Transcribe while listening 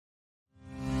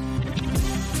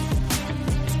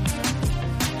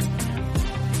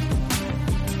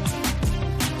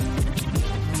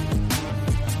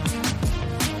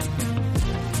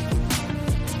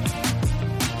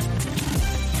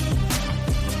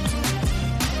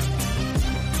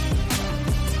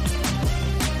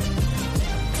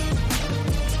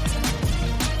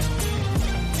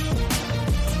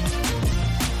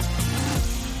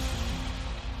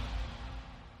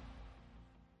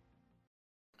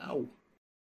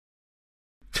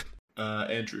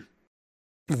Andrew.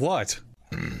 What?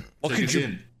 What could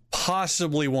you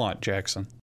possibly want, Jackson?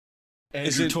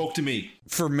 Andrew, talk to me.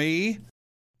 For me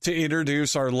to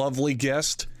introduce our lovely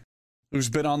guest who's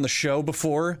been on the show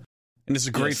before and is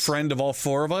a great friend of all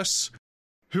four of us.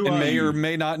 Who and are may you? or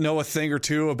may not know a thing or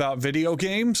two about video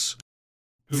games.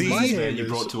 Who is the man you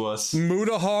brought to us?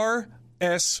 Mudahar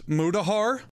S.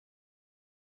 Mudahar.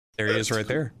 There he is right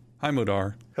there. Hi,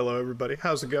 Mudahar. Hello, everybody.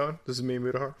 How's it going? This is me,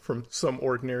 Mudahar, from Some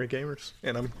Ordinary Gamers,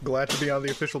 and I'm glad to be on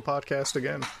the official podcast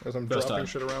again, as I'm dropping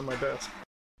shit around my desk.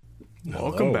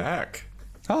 Welcome back.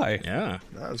 Hi. Yeah.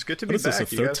 It's good to be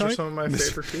back. You guys are some of my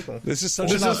favorite people. This is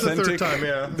such an authentic. The third time,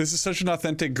 yeah. This is such an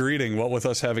authentic greeting. What with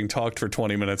us having talked for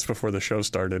 20 minutes before the show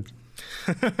started.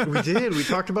 We did. We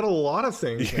talked about a lot of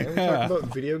things, man. We talked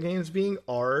about video games being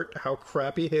art, how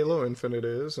crappy Halo Infinite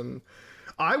is, and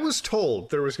I was told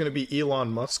there was going to be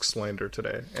Elon Musk slander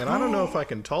today, and I don't know if I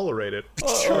can tolerate it.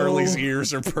 Charlie's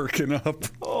ears are perking up.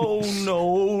 Oh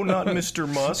no, not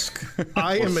Mr. Musk.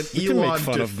 I am an You Elon can make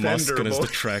fun defender. of Musk and his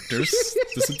detractors.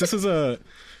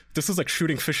 This is like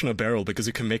shooting fish in a barrel because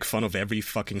you can make fun of every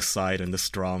fucking side in this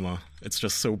drama. It's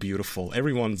just so beautiful.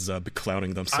 Everyone's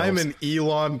clowning themselves. I'm an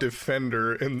Elon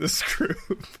defender in this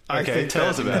group. Okay, tell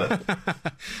us about it.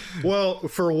 Well,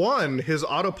 for one, his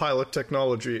autopilot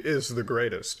technology is the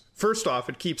greatest. First off,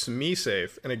 it keeps me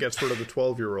safe, and it gets rid of the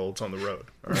 12-year-olds on the road.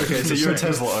 Right? Okay, so you're a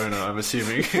Tesla owner, I'm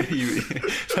assuming.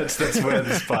 That's where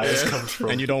this bias comes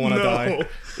from. And you don't want to die.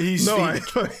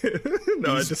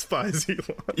 I despise Elon.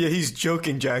 Yeah, he's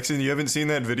joking, Jackson. You haven't seen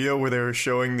that video where they were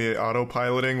showing the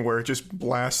autopiloting where it just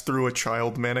blasts through a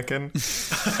child mannequin?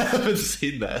 I haven't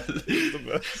seen that. The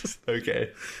best. Okay.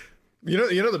 You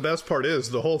know the best part is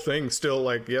the whole thing still,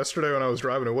 like yesterday when I was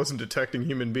driving, it wasn't detecting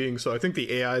human beings, so I think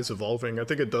the AI is evolving. I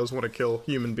think it does want to kill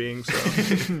human beings,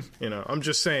 so I'm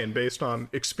just saying based on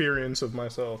experience of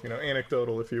myself,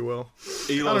 anecdotal if you will.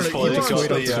 Elon's probably got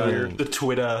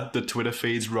the Twitter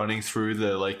feeds running through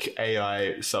the like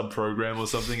AI sub program or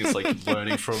something. It's like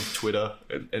learning from Twitter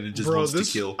and it just wants to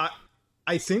kill.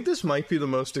 I think this might be the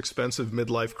most expensive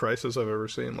midlife crisis I've ever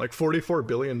seen. Like $44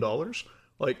 billion.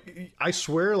 Like, I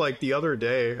swear, like, the other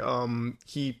day,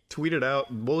 he tweeted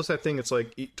out, what was that thing? It's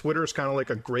like, Twitter is kind of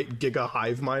like a great giga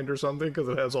hive mind or something, because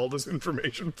it has all this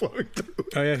information flowing through.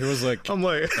 Oh, yeah, he was like, I'm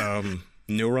like,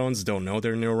 neurons don't know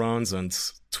they're neurons, and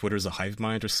Twitter's a hive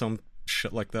mind or some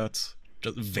shit like that.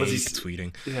 Just vague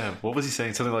tweeting. Yeah, what was he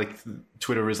saying? Something like,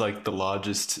 Twitter is like the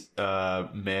largest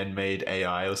man-made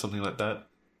AI or something like that?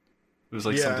 It was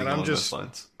like something along those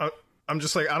lines. I'm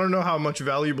just like, I don't know how much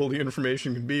valuable the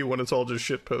information can be when it's all just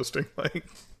shit posting. Like,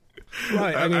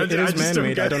 right? I mean, it is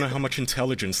man-made. I don't know how much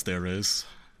intelligence there is.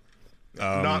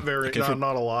 Not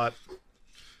a lot.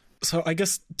 So I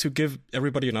guess to give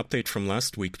everybody an update from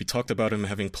last week, we talked about him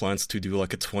having plans to do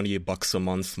like a $28 a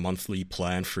month monthly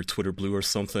plan for Twitter Blue or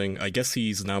something. I guess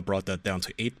he's now brought that down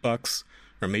to $8,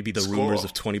 or maybe the rumors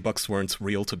of $20 weren't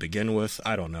real to begin with.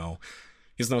 I don't know.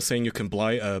 He's now saying you can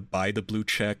buy the blue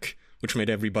check, which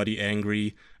made everybody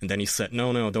angry. And then he said,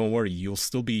 no, don't worry. You'll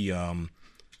still be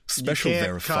special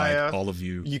verified, Kaya, all of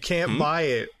you. You can't buy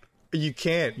it. You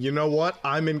can't. You know what?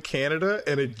 I'm in Canada,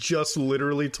 and it just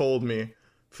literally told me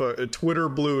Twitter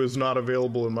Blue is not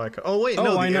available in my...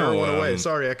 I know. Went away.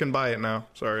 Sorry, I can buy it now.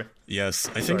 Sorry. Yes,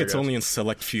 I think it's only in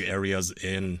select few areas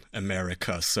in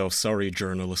America. So sorry,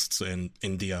 journalists in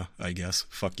India, I guess.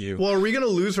 Fuck you. Well, are we going to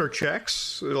lose our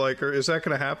checks? Like, is that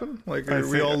going to happen? Like, are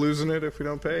we all losing it if we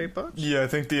don't pay $8? Yeah, I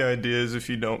think the idea is if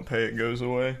you don't pay, it goes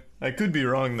away. I could be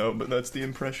wrong, though, but that's the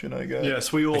impression I got.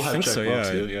 Yes, we all have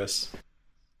checkbox here, yes.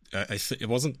 It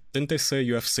wasn't. Didn't they say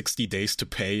you have 60 days to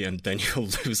pay and then you'll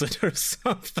lose it or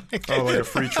something? Oh, like a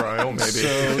free trial, maybe.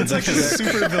 So it's like a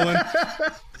super villain.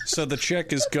 So the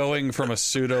check is going from a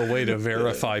pseudo way to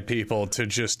verify people to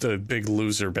just a big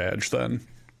loser badge, then.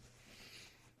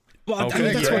 Well, okay. I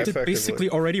mean, that's what it basically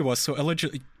already was. So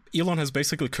allegedly, Elon has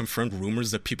basically confirmed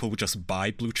rumors that people would just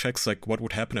buy blue checks. Like what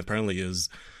would happen apparently is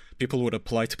people would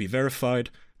apply to be verified.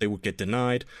 They would get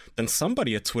denied. Then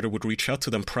somebody at Twitter would reach out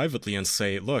to them privately and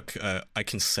say, look, I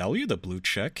can sell you the blue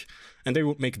check. And they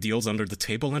would make deals under the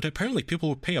table. And apparently people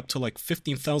would pay up to like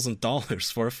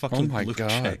 $15,000 for a fucking blue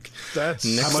check.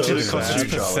 That's how much did it cost you,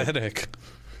 Charlie? Pathetic.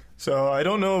 So I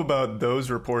don't know about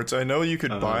those reports. I know you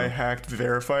could buy hacked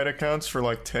verified accounts for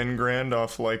like $10,000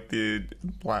 off like the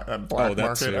black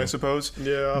market, I suppose.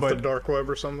 Yeah, off the dark web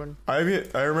or something. I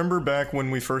remember back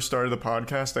when we first started the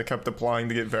podcast, I kept applying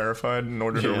to get verified in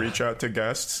order to reach out to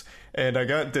guests. And I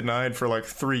got denied for like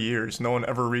 3 years. No one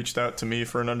ever reached out to me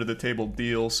for an under-the-table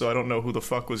deal, so I don't know who the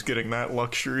fuck was getting that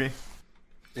luxury.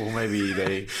 Well, maybe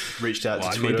they reached out to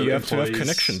Twitter maybe you have employees. to have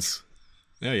connections.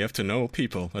 Yeah, you have to know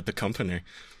people at the company.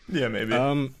 Yeah, maybe.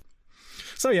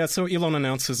 So Elon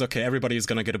announces, okay, everybody is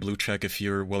gonna get a blue check if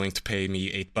you're willing to pay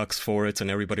me $8 for it, and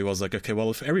everybody was like, okay,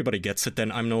 well, if everybody gets it,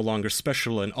 then I'm no longer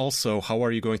special, and also, how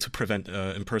are you going to prevent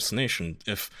impersonation?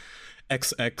 If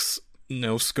XX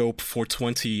no scope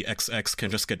 420XX can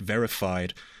just get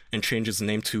verified and change his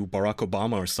name to Barack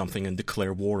Obama or something and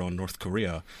declare war on North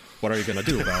Korea, what are you gonna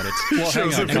do about it? Well,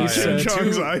 hang on,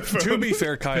 Kaya. To be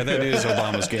fair, Kaya, that is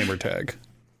Obama's gamer tag.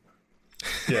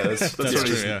 Yeah, that's That's what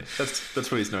true, he's, yeah. that's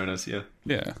what he's known as. Yeah.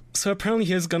 Yeah. So apparently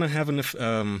he's gonna have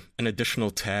an additional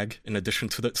tag in addition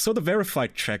to the. So the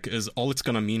verified check is all it's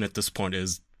gonna mean at this point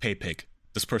is PayPig.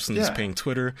 This person is paying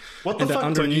Twitter. What the and then fuck?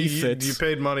 underneath it, You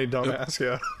paid money,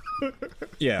 dumbass.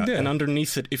 yeah, and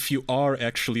underneath it, if you are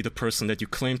actually the person that you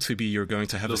claim to be, you're going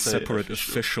to have They'll a say separate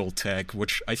official tag,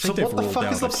 which I think they've what the rolled fuck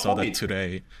out. is the I saw that point?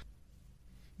 today.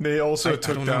 They also I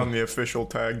took don't down know. the official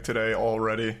tag today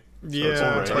already. Yeah,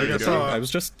 already like I good. saw. I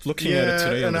was just looking at it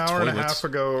today on an the hour toilet. and a half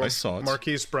ago, I saw it.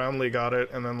 Marquise Brownlee got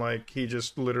it, and then like he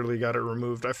just literally got it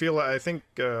removed. I think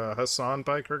Hassan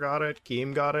Biker got it,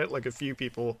 Keem got it, like a few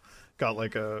people got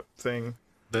like a thing.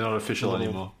 They're not official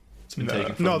anymore. It's been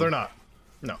taken from No, them. they're not.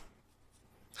 No,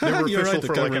 they were You're official right, it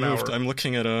for got like an removed. hour. I'm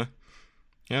looking at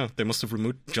yeah, they must have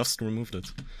just removed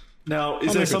it. Now,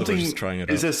 maybe they're something? just trying it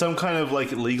Is out. there some kind of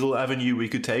like legal avenue we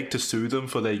could take to sue them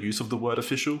for their use of the word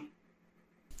official?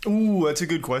 Ooh, that's a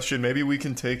good question. Maybe we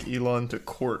can take Elon to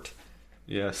court.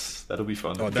 Yes, that'll be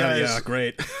fun. Oh, Guys- yeah,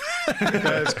 great.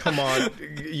 Guys, come on.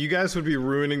 You guys would be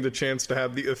ruining the chance to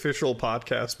have the official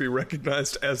podcast be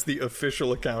recognized as the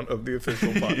official account of the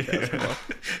official podcast. Come on.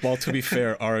 Well, to be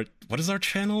fair, what is our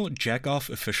channel? Jackoff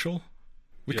Official?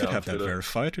 We could on have that Twitter.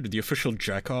 verified. The official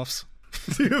Jackoffs.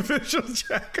 The official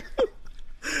jack.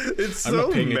 It's I'm not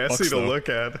so paying $8 messy to though. look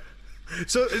at.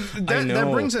 So that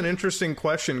know. brings an interesting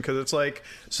question, because it's like,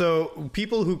 so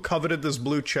people who coveted this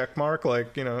blue check mark,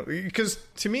 like, you know, because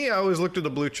to me, I always looked at the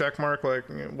blue check mark like,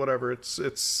 you know, whatever, it's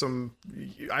some,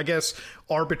 I guess,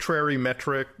 arbitrary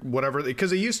metric, whatever,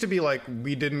 because it used to be like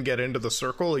we didn't get into the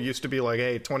circle. It used to be like,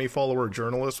 hey, 20 follower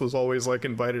journalist was always like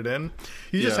invited in.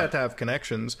 You just Yeah. had to have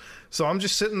connections. So I'm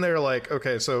just sitting there like,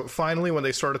 okay, so finally when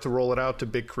they started to roll it out to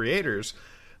big creators,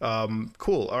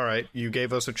 cool, all right, you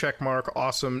gave us a check mark,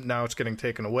 awesome, now it's getting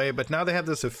taken away. But now they have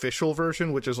this official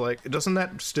version, which is like, doesn't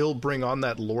that still bring on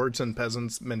that lords and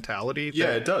peasants mentality Yeah,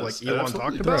 that, it does. like It Elon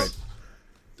absolutely talked does. about?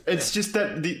 It's just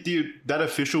that that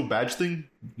official badge thing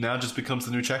now just becomes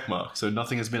the new check mark, so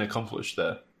nothing has been accomplished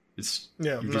there. It's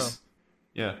Yeah, you no. just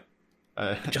yeah.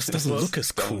 It just doesn't look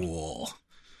as cool.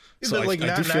 So But, like, I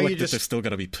now- do now feel you like that just- they're still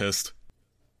gonna be pissed.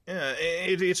 Yeah,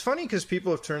 it's funny because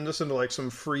people have turned this into like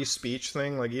some free speech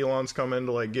thing. Like Elon's come in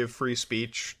to like give free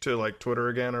speech to like Twitter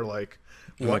again, or like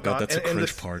Oh my whatnot. god, that's a And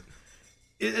cringe the- part.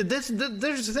 There's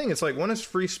the thing. It's like, when has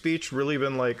free speech really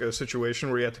been like a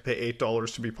situation where you have to pay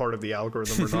 $8 to be part of the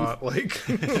algorithm or not? Like,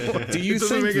 Do you it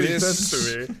doesn't think make any this?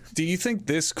 sense to me. Do you think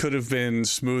this could have been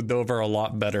smoothed over a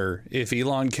lot better if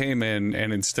Elon came in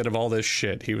and instead of all this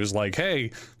shit, he was like,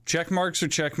 "Hey, check marks are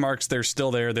check marks. They're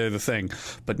still there. They're the thing."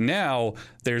 But now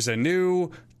there's a new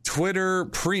Twitter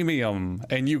Premium,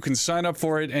 and you can sign up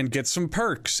for it and get some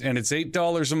perks, and it's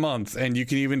 $8 a month, and you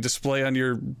can even display on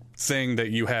your thing that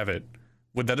you have it.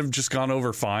 Would that have just gone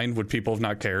over fine? Would people have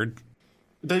not cared?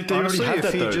 They Honestly, already if have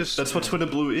that he though. just- That's what Twitter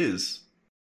Blue is.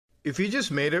 If you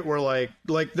just made it where like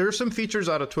there's some features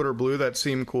out of Twitter Blue that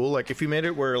seem cool. Like if you made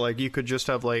it where like you could just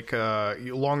have like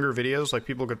longer videos, like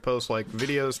people could post like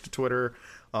videos to Twitter,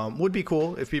 would be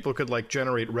cool. If people could like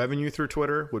generate revenue through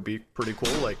Twitter, would be pretty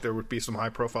cool. Like there would be some high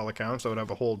profile accounts that would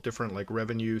have a whole different like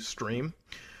revenue stream.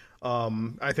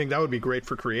 I think that would be great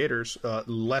for creators.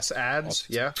 Less ads,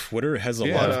 yeah. Twitter has a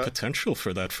lot of potential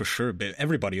for that, for sure. But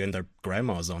everybody and their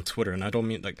grandma's on Twitter, and I don't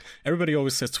mean like everybody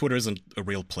always says Twitter isn't a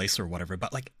real place or whatever,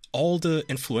 but like all the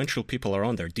influential people are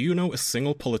on there. Do you know a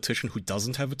single politician who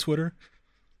doesn't have a Twitter?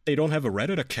 They don't have a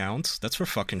Reddit account. That's for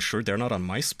fucking sure. They're not on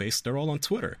MySpace. They're all on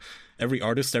Twitter. Every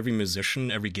artist, every musician,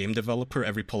 every game developer,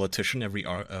 every politician, every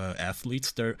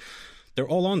athlete, they're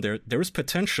all on there. There is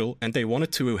potential, and they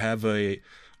wanted to have a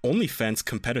OnlyFans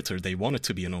competitor. They wanted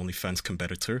to be an OnlyFans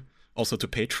competitor. Also to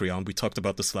Patreon. We talked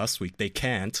about this last week. They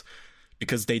can't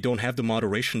because they don't have the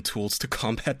moderation tools to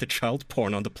combat the child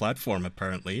porn on the platform,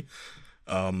 apparently.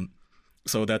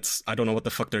 So that's, I don't know what the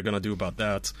fuck they're gonna do about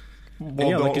that. Well,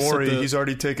 yeah, don't like you said, worry, he's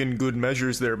already taken good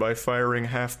measures there by firing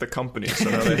half the company,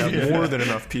 so now they have more than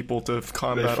enough people to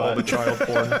combat all the child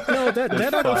porn. No,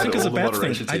 that I don't think is a all the bad thing.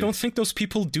 moderation I team. don't think those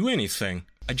people do anything.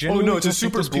 I Oh genuinely no, it's a don't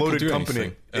think super those people bloated do company.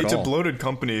 anything at It's a all. bloated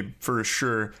company for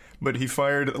sure. But he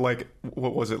fired like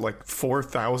what was it, like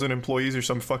 4,000 employees or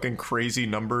some fucking crazy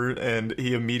number, and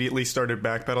he immediately started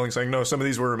backpedaling, saying, "No, some of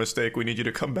these were a mistake. We need you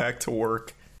to come back to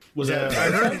work." Was Yeah,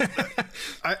 that?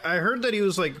 I heard that he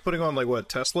was like putting on like what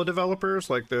Tesla developers,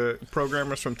 like the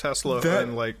programmers from Tesla, That-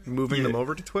 and like moving them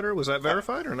over to Twitter. Was that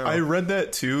verified or no? I read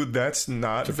that too. That's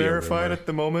not be a verified rumor. at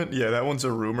the moment. Yeah, that one's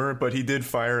a rumor, but he did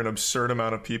fire an absurd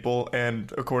amount of people,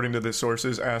 and according to the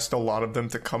sources, asked a lot of them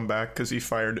to come back because he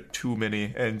fired too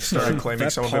many and started claiming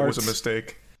That some of it was a part-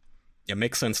 mistake. Yeah,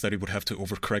 makes sense that he would have to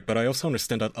overcorrect, but I also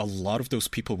understand that a lot of those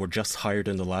people were just hired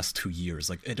in the last 2 years.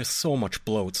 Like, it is so much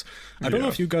bloat. I don't know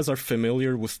if you guys are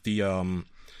familiar with the,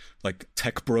 like,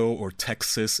 Tech Bro or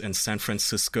Texas in San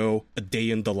Francisco, a day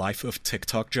in the life of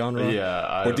TikTok genre. Yeah,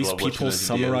 I where these love watching people those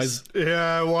summarize.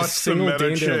 yeah, I watched the single day meta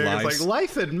in chick. their It's lives. like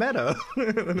life in meta.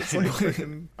 And it's like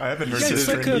fucking- I haven't heard Yeah, this it's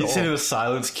like at a- You sit in all. a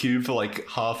silence cube for like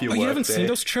half your Oh, work you haven't day. seen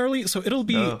those, Charlie? So it'll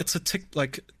be, No. it's a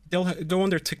they'll go on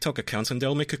their TikTok accounts and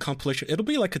they'll make a compilation. It'll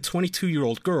be like a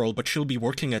 22-year-old girl, but she'll be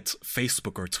working at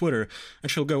Facebook or Twitter, and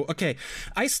she'll go, okay,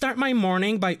 I start my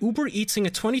morning by Uber Eatsing a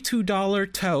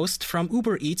 $22 toast from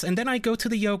Uber Eats, and then I go to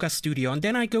the yoga studio, and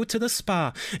then I go to the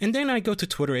spa, and then I go to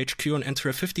Twitter HQ and enter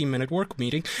a 15-minute work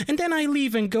meeting, and then I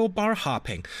leave and go bar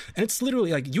hopping. And it's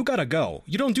literally like, you gotta go.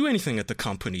 You don't do anything at the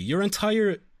company. Your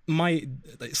entire... my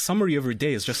summary of your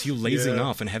day is just you lazing Yeah.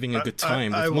 off and having a good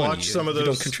time I with money. watched some of You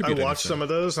those. don't contribute I watched anything. some of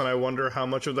those, and I wonder how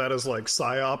much of that is like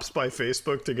psyops by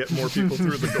Facebook to get more people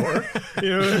through the door. You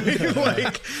know what I mean?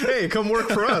 Like, hey, come work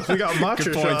for us. We got matcha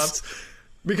Good points. shots.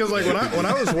 Because like when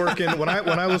I was working when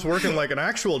I was working like an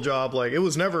actual job, like it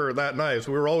was never that nice.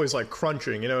 We were always like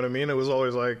crunching, you know what I mean? It was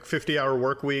always like 50-hour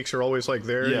work weeks are always like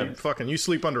there. Yeah. You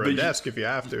sleep under a desk if you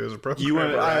have to as a programmer. You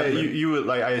weren't. or admin. You were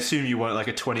like. I assume you weren't like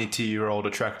a 22-year-old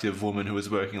attractive woman who was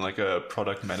working like a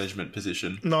product management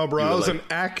position. No, bro, You I were was like- an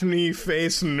acne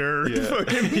face nerd.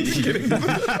 Fucking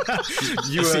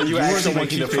You were the actually one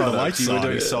making the keeping the product. lights You were on.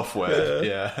 doing software.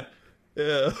 Yeah.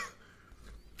 yeah.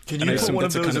 Can And I you put assume one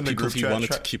of that's the those kind in of the people group he chat?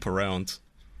 wanted to keep around.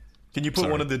 Can you put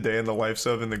Sorry. one of the day in the lives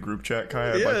of in the group chat,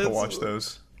 Kai? I'd Yeah, like to it's- watch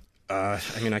those. I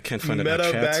mean, I can't find it in Meta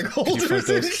that chat. bag Could you find holders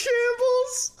in those?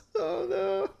 shambles. Oh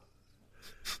no.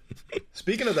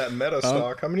 Speaking of that Meta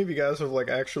stock, how many of you guys have like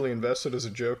actually invested as a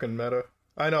joke in Meta?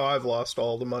 I know I've lost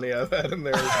all the money I've had in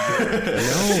there.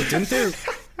 No,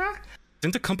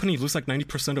 didn't the company lose like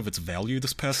 90% of its value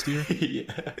this past year?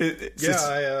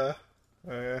 Yeah,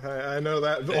 I know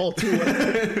that all too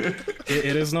well.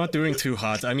 It is not doing too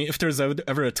hot. I mean, if there's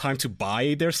ever a time to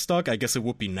buy their stock, I guess it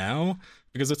would be now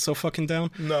because it's so fucking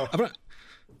down. No.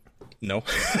 No.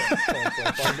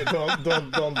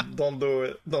 Don't do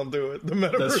it. Don't do it. The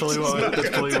metaverse. That's probably is what. not That's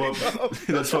gonna probably take what. off.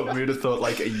 That's what Muda thought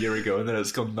like a year ago, and then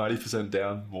it's gone 90%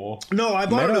 down more. No, I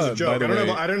bought it as a Meta, joke. by the way-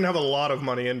 I didn't have a lot of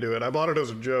money into it. I bought it as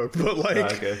a joke, but like,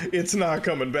 okay. it's not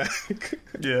coming back.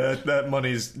 Yeah, that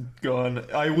money's gone.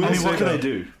 I will I mean, say what can that I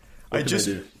do? What can I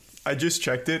do? I just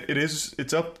checked it.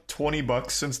 It's up $20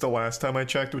 since the last time I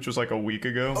checked, which was like a week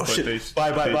ago. Oh but shit! they,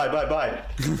 Bye.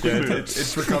 Yeah,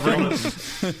 it's recovering.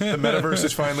 The metaverse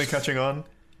is finally catching on.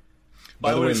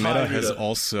 By the way, it's Meta high, has Muda.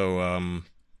 also,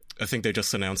 I think they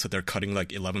just announced that they're cutting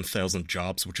like 11,000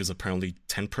 jobs, which is apparently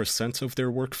 10% of their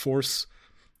workforce.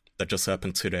 That just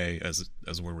happened today, as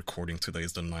we're recording. Today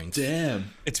is the 9th.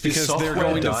 Damn. It's Is because they're software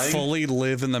going dying? to fully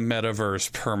live in the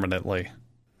metaverse permanently.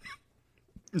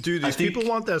 Dude, these think- people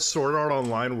want that Sword Art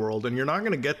Online world, and you're not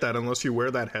going to get that unless you wear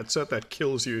that headset that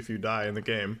kills you if you die in the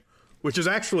game. Which is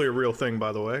actually a real thing,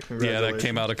 by the way. Yeah, that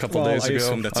came out a couple Well, days I ago.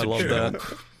 assume that's I a love joke.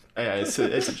 that. Yeah, it's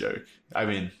a joke. I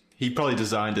mean, he probably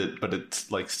designed it, but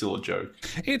it's like still a joke.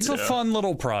 It's a fun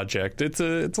little project. It's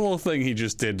a little thing he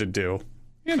just did to do.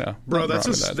 You know, Bro, nothing wrong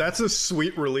with that. that's a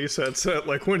sweet release headset.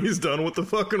 Like, when he's done with the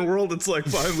fucking world, it's like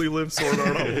finally live Sword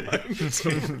Art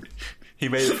Online. He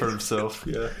made it for himself.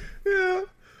 Yeah. Yeah.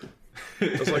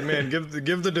 It's like, man, give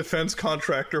the defense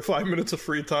contractor 5 minutes of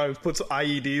free time, puts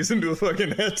IEDs into a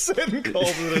fucking headset and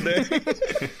calls it a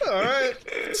day. All right.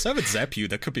 Let's have it zap you.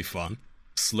 That could be fun.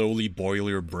 Slowly boil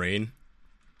your brain.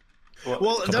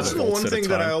 Well, that's of the volts one at a thing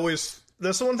that I time. always...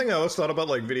 That's the one thing I always thought about,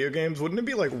 like, video games. Wouldn't it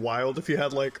be, like, wild if you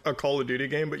had, like, a Call of Duty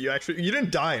game, but you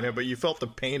didn't die in it, but you felt the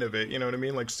pain of it, you know what I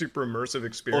mean? Like, super immersive Or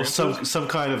experience. some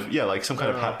kind of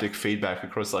haptic feedback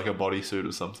across like a bodysuit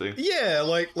or something. Yeah,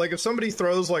 like if somebody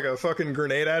throws, like, a fucking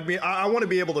grenade at me, I want to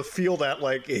be able to feel that,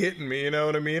 like, hitting me, you know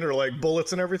what I mean? Or, like,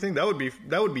 bullets and everything. That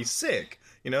would be sick.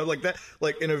 You know, like that,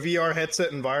 like in a VR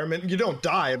headset environment, you don't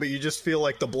die, but you just feel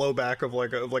like the blowback of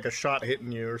like a shot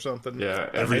hitting you or something. Yeah,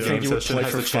 every I think game you would session play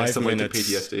has for the chance 5 to lead to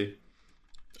minutes. PTSD.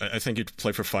 I think you'd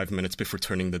play for 5 minutes before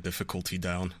turning the difficulty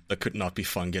down. That could not be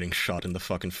fun, getting shot in the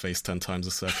fucking face 10 times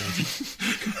a second.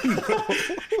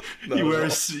 You wear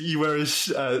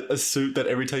a suit that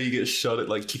every time you get shot, it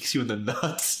like kicks you in the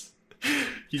nuts.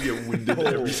 You get winded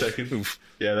every second. Oof.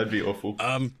 Yeah, that'd be awful.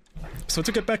 So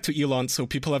to get back to Elon, so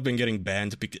people have been getting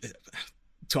banned.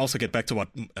 To also get back to what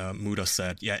Muda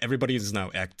said, yeah, everybody is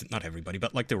now not everybody,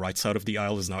 but like the right side of the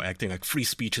aisle is now acting like free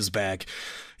speech is back.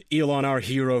 Elon, our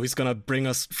hero, he's gonna bring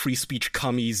us free speech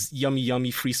cummies, yummy,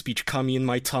 yummy free speech cummy in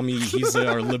my tummy. He's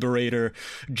our liberator.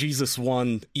 Jesus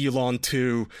 1, Elon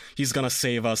 2, he's gonna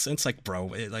save us. And it's like,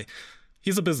 bro,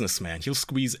 he's a businessman. He'll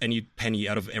squeeze any penny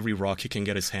out of every rock he can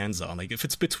get his hands on. Like, if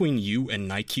it's between you and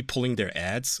Nike pulling their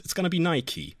ads, it's gonna be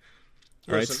Nike.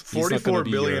 Right? Listen, $44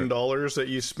 billion that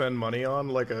you spend money on,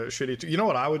 like a shitty... You know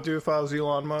what I would do if I was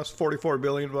Elon Musk? $44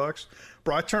 billion bucks?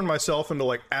 Bro, I'd turn myself into,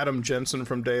 like, Adam Jensen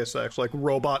from Deus Ex, like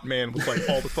Robot Man with, like,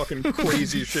 all the fucking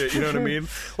crazy shit, you know what I mean?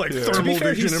 Like, thermal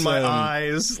vision in my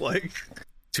eyes, like...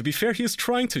 To be fair, he's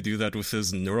trying to do that with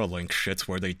his Neuralink shit,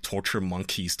 where they torture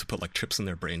monkeys to put, like, chips in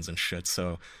their brains and shit,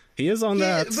 so... He is on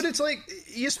that. But it's like,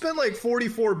 you spend like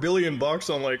 $44 billion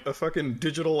on like a fucking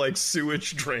digital like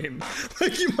sewage drain.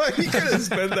 Like, you could have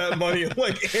spent that money in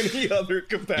like any other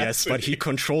capacity. Yes, but he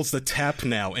controls the tap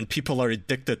now, and people are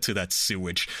addicted to that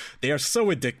sewage. They are so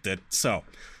addicted. So,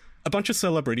 a bunch of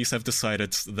celebrities have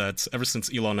decided that ever since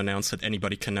Elon announced that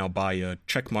anybody can now buy a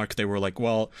checkmark, they were like,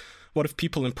 well, what if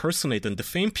people impersonate and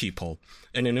defame people?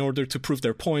 And in order to prove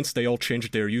their points, they all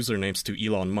changed their usernames to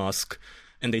Elon Musk.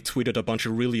 And they tweeted a bunch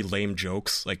of really lame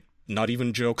jokes, like not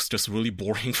even jokes, just really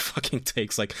boring fucking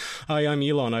takes, like, hi, I'm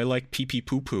Elon, I like pee-pee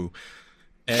poo-poo.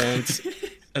 And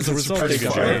as a result, they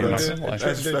got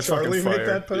Did Charlie make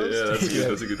that post? Yeah,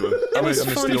 that's a good one. It was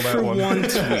funny for one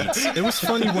tweet. It was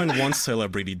funny when one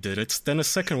celebrity did it, then a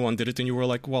second one did it, and you were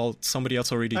like, well, somebody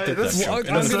else already did that joke.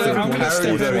 I'm gonna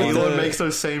step in. Elon makes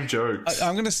those same jokes.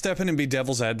 I'm going to step in and be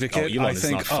devil's advocate. I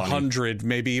think 100,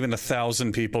 maybe even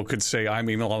 1,000 people could say, I'm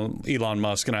Elon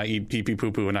Musk and I eat pee-pee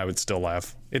poo-poo, and I would still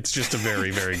laugh. It's just a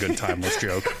very, very good timeless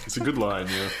joke. It's a good line,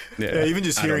 yeah. Even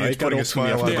just hearing it's putting a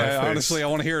smile on my face. Honestly, I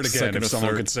want to hear it again. If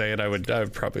someone could say it, I would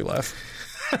probably laugh.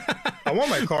 I want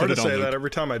my car to say that every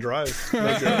time I drive.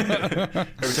 Every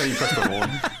time you press the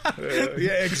horn.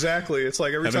 Yeah, exactly. It's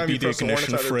like every time you press the horn,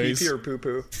 it's either pee-pee or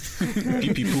poo-poo.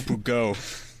 Pee-pee poo-poo go.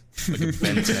 Like a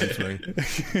Ben 10 thing.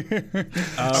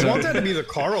 I want that to be the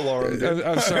car alarm.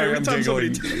 I'm sorry, I'm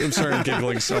giggling. I'm sorry, I'm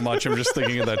giggling so much. I'm just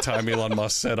thinking of that time Elon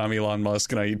Musk said, "I'm Elon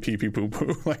Musk and I eat pee-pee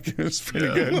poo-poo." Like, it was pretty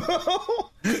good.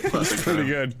 It's pretty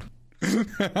good.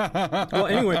 Well,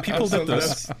 anyway, people did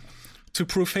this to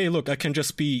prove, hey, look, I can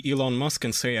just be Elon Musk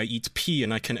and say I eat pee,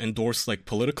 and I can endorse like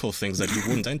political things that you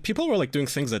wouldn't. And people were like doing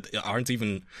things that aren't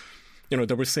even. You know,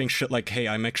 they were saying shit like, hey,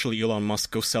 I'm actually Elon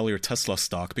Musk, go sell your Tesla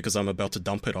stock because I'm about to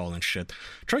dump it all and shit.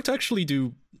 Trying to actually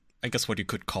do, I guess what you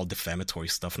could call defamatory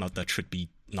stuff, not that should be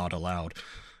not allowed.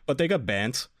 But they got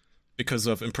banned because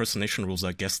of impersonation rules,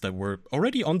 I guess, that were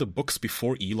already on the books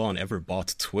before Elon ever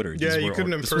bought Twitter. Yeah, you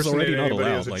couldn't impersonate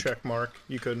anybody as a check mark.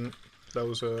 You couldn't. That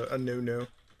was a no-no.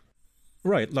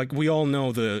 Right, like we all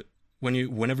know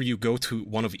whenever you go to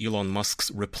one of Elon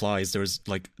Musk's replies, there's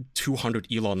like 200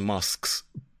 Elon Musks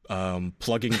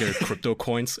plugging their crypto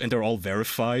coins, and they're all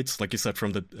verified, like you said,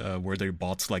 from the where their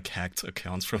bots like hacked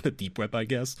accounts from the deep web, I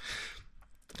guess.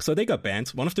 So they got banned.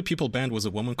 One of the people banned was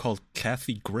a woman called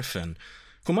Kathy Griffin,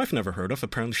 whom I've never heard of.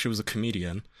 Apparently she was a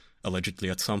comedian, allegedly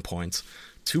at some point.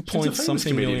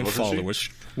 2-point-something million followers.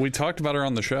 We talked about her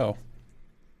on the show.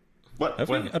 What? I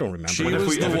don't remember.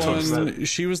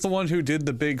 She was the one who did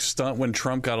the big stunt when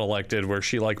Trump got elected, where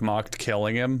she like mocked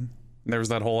killing him. There was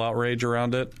that whole outrage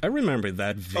around it. I remember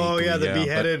that vaguely. Oh yeah, the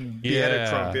beheaded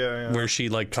Trump. Yeah, where she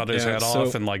like cut his head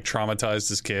off and like traumatized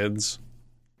his kids.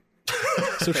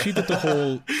 So she did the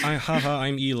whole,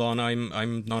 I'm Elon,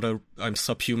 I'm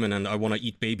subhuman and I want to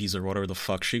eat babies or whatever the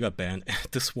fuck. She got banned.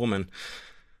 This woman,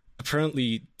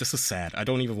 apparently, this is sad. I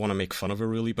don't even want to make fun of her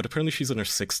really, but apparently she's in her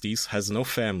 60s, has no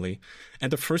family,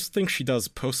 and the first thing she does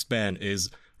post-ban is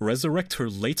resurrect her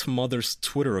late mother's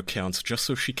Twitter account just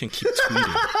so she can keep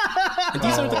tweeting. And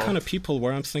these are the kind of people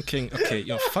where I'm thinking, okay,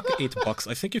 fuck $8.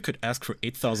 I think you could ask for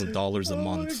 $8,000 a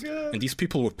month, and these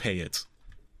people would pay it.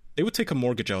 They would take a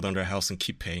mortgage out on their house and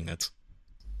keep paying it.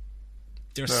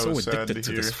 They're so addicted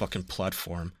to this fucking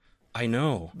platform. I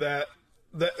know. That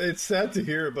it's sad to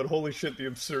hear, but holy shit, the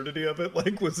absurdity of it.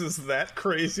 Like, was this that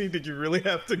crazy? Did you really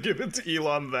have to give it to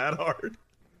Elon that hard?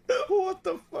 What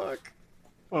the fuck?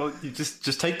 Well, you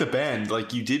just take the ban.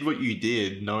 Like, you did what you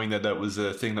did, knowing that was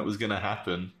a thing that was going to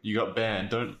happen. You got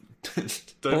banned.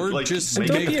 Or just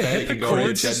make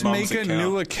a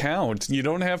new account. You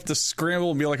don't have to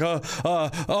scramble and be like,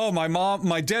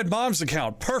 my dead mom's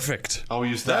account. Perfect. I'll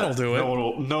use that. That'll do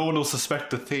it. No one will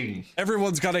suspect a thing.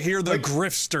 Everyone's got to hear the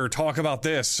grifter talk about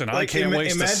this, and I can't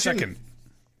waste a second.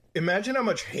 Imagine how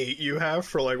much hate you have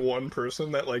for like one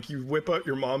person that like you whip out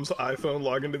your mom's iPhone,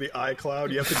 log into the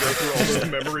iCloud, you have to go through all those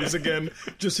memories again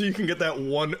just so you can get that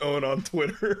one own on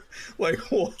Twitter. Like,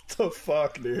 what the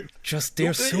fuck, dude?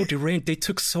 They're so deranged. They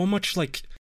took so much, like,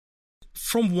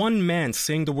 from one man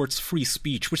saying the words free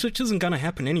speech, which isn't gonna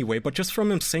happen anyway, but just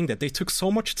from him saying that, they took so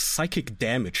much psychic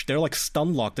damage. They're like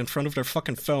stun locked in front of their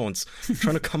fucking phones,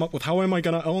 trying to come up with how am I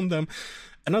gonna own them.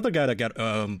 Another guy that got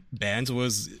banned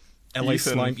was LA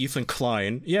Slime Ethan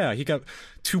Klein. Yeah, he got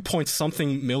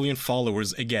 2-point-something million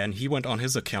followers again. He went on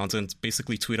his account and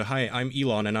basically tweeted, "Hi, I'm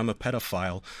Elon and I'm a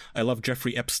pedophile. I love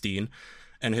Jeffrey Epstein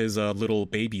and his little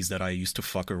babies that I used to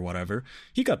fuck or whatever."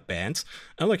 He got banned.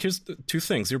 And like, here's two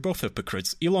things. You're both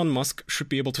hypocrites. Elon Musk should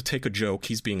be able to take a joke.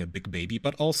 He's being a big baby.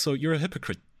 But also, you're a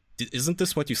hypocrite. Isn't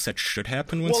this what you said should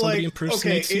happen when somebody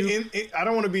impersonates you? I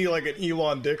don't want to be like an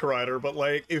Elon dick rider, but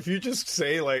like if you just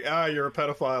say like, you're a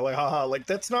pedophile, like haha, like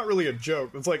that's not really a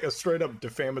joke. It's like a straight up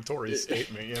defamatory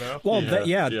statement, you know? Well,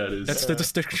 it is. That's the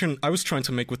distinction I was trying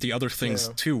to make with the other things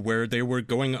too, where they were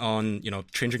going on,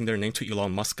 changing their name to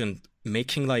Elon Musk and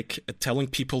making like telling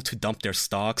people to dump their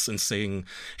stocks and saying,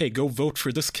 hey, go vote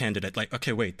for this candidate. Like,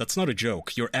 okay, wait, that's not a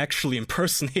joke. You're actually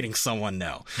impersonating someone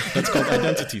now. That's called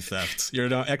identity theft. You're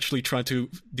now actually trying to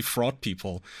defraud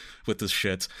people with this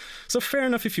shit. So fair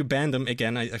enough if you ban them.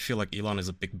 Again, I feel like Elon is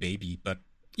a big baby, but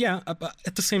yeah, but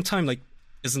at the same time, like,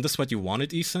 isn't this what you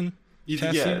wanted, Ethan?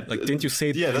 Cassie? Yeah. Like, didn't you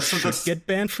say you should get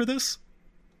banned for this?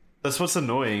 That's what's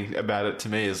annoying about it to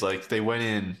me is like they went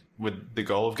in with the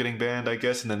goal of getting banned, I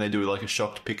guess, and then they do like a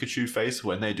shocked Pikachu face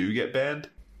when they do get banned.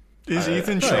 Is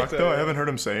Ethan shocked though? I haven't heard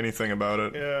him say anything about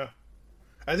it. Yeah.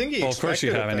 I think he of course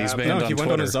you haven't. He's banned on he Twitter.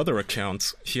 Went on his other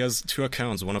account. He has 2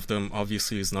 accounts. One of them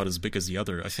obviously is not as big as the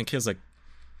other. I think he has like,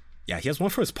 he has one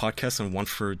for his podcast and one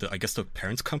for the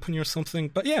parents' company or something.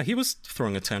 But yeah, he was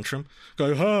throwing a tantrum.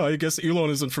 Going, I guess Elon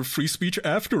isn't for free speech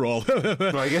after all.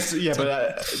 Well, I guess, but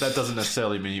that doesn't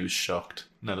necessarily mean he was shocked,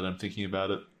 now that I'm thinking about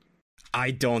it.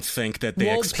 I don't think that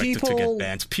they expected to get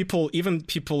banned. Even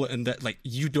people in that, like,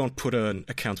 you don't put an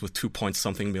account with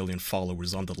 2-point-something million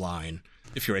followers on the line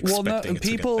if you're expecting it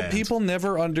to get banned. People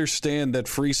never understand that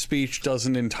free speech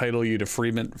doesn't entitle you to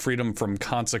freedom from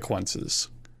consequences.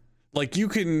 Like, you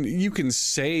can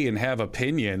say and have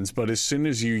opinions, but as soon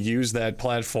as you use that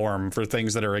platform for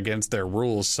things that are against their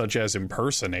rules, such as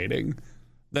impersonating,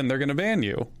 then they're going to ban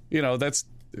you.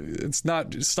 It's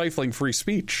not stifling free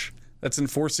speech. That's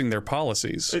enforcing their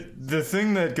policies. The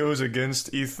thing that goes against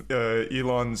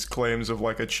Elon's claims of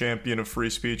like a champion of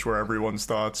free speech where everyone's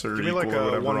thoughts are equal or whatever.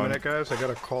 Give me like 1 minute, guys. I got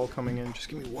a call coming in. Just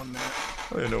give me 1 minute.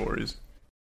 Oh, yeah, no worries.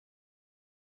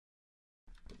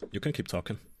 You can keep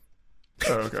talking.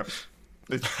 Oh, okay.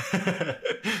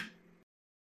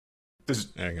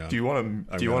 Do you want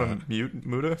to mute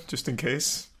Muda just in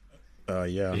case?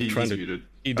 Yeah. He's muted.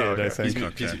 He did, I think.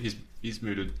 He's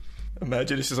muted.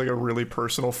 Imagine it's just like a really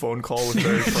personal phone call with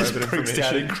very private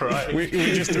information. Crying. We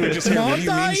just heard, what do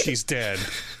you mean she's dead?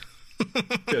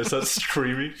 Yeah, so that's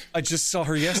screaming. I just saw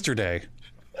her yesterday.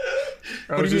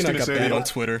 What do you mean I got banned on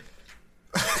Twitter?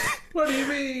 What do you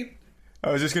mean?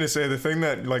 I was just going to say the thing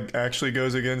that like actually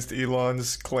goes against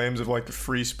Elon's claims of like the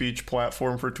free speech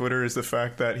platform for Twitter is the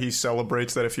fact that he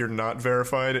celebrates that if you're not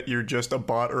verified, you're just a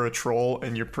bot or a troll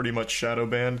and you're pretty much shadow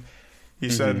banned. He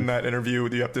said in that interview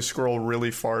you have to scroll really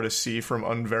far to see from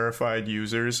unverified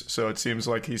users, so it seems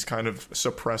like he's kind of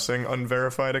suppressing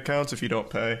unverified accounts if you don't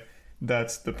pay.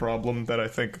 That's the problem that I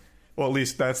think, well, at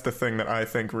least that's the thing that I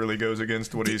think really goes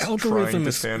against what he's trying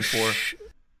to stand for.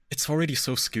 It's already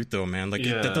so skewed though, man. Like,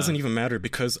 that doesn't even matter,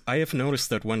 because I have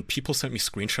noticed that when people send me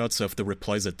screenshots of the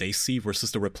replies that they see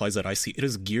versus the replies that I see, it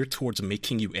is geared towards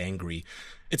making you angry.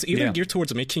 It's either geared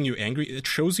towards making you angry, it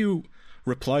shows you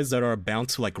replies that are bound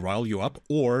to like rile you up,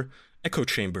 or echo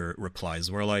chamber replies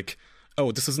where like,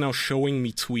 oh, this is now showing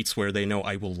me tweets where they know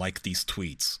I will like these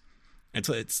tweets.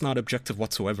 It's not objective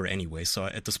whatsoever anyway, so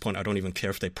at this point I don't even care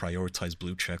if they prioritize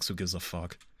blue checks. Who gives a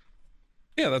fuck?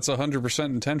 Yeah, that's 100%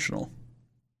 intentional.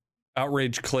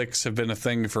 Outrage clicks have been a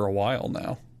thing for a while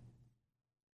now.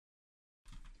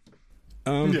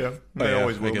 They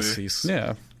always will I guess be. He's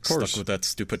of course. stuck with that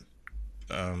stupid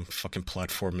fucking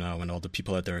platform now, and all the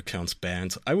people at their accounts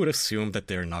banned. I would assume that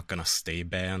they're not gonna stay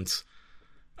banned.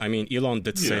 I mean, Elon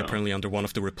did say apparently under one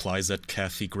of the replies that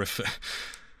Kathy Griffin...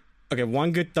 Okay,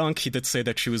 one good dunk, he did say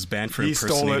that she was banned for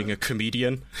impersonating a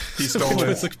comedian. He stole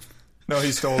it. No,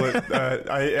 he stole it.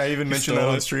 I even mentioned that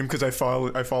on the stream because I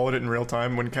followed it in real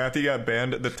time. When Kathy got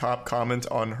banned, the top comment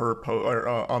on her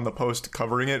on the post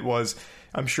covering it was,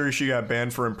 "I'm sure she got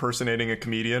banned for impersonating a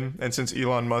comedian." And since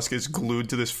Elon Musk is glued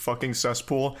to this fucking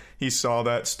cesspool, he saw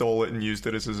that, stole it, and used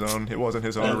it as his own. It wasn't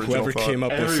his own original Whoever thought. came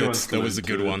up with it, that was a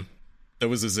good one. That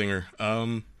was a zinger.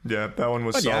 Yeah, that one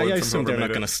was but solid. Yeah, I from assume whoever they're not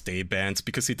made going to it. stay banned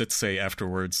because he did say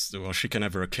afterwards, well, she can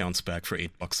have her accounts back for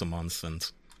 $8 a month, and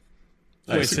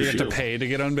Wait, so you have to pay to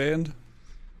get unbanned?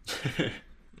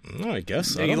 I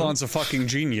guess. I don't know. Elon's a fucking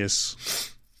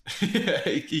genius. Yeah,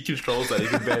 he controls that. He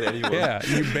can ban anyone. Yeah,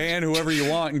 you ban whoever you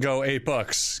want and go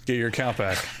 $8. Get your account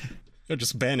back. Yeah,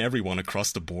 just ban everyone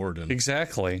across the board. And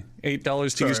Exactly.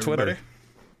 $8 to use Twitter.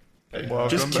 Welcome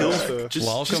Just kill. back.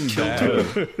 Welcome just kill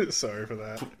back. Twitter. Sorry for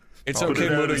that. It's Put okay,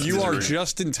 it out Muda. as You are misery.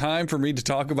 just in time for me to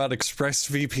talk about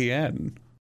ExpressVPN.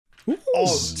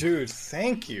 Oh, dude,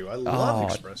 thank you. I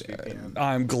love ExpressVPN.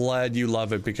 I'm glad you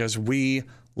love it because we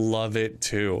love it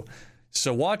too.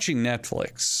 So watching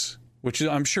Netflix, which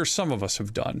I'm sure some of us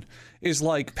have done, is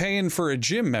like paying for a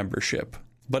gym membership,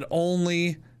 but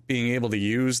only being able to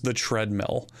use the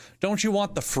treadmill. Don't you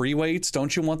want the free weights?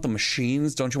 Don't you want the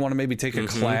machines? Don't you want to maybe take a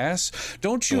class?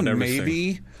 Don't you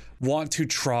maybe want to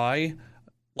try,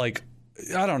 like,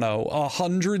 I don't know,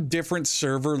 100 different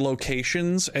server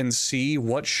locations and see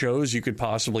what shows you could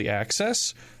possibly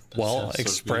access? Well,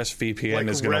 ExpressVPN Like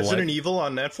is going to Resident Evil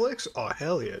on Netflix? Oh,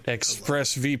 hell yeah.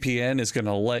 ExpressVPN is going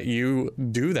to let you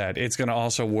do that. It's going to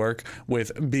also work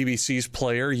with BBC's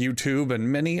Player, YouTube, and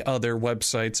many other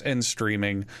websites and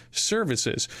streaming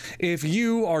services. If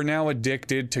you are now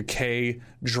addicted to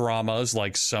K-dramas,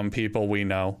 like some people we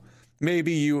know,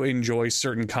 maybe you enjoy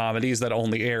certain comedies that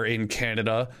only air in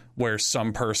Canada, where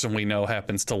some person we know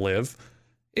happens to live,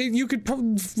 you could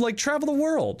like travel the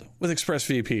world with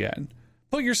ExpressVPN.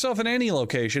 Put yourself in any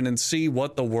location and see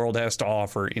what the world has to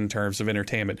offer in terms of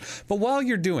entertainment. But while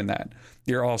you're doing that,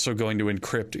 you're also going to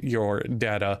encrypt your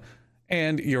data,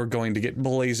 and you're going to get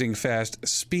blazing fast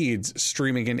speeds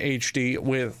streaming in HD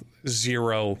with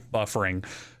zero buffering.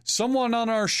 Someone on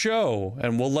our show,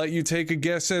 and we'll let you take a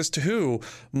guess as to who,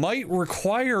 might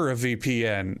require a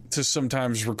VPN to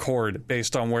sometimes record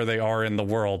based on where they are in the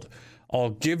world.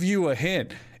 I'll give you a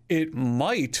hint. It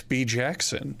might be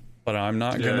Jackson, but I'm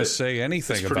not going to say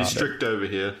anything about it. It's pretty strict over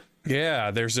here.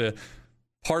 Yeah, there's a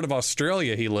part of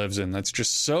Australia he lives in that's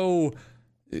just so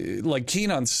like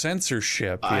keen on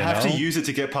censorship. I you have know? to use it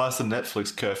to get past the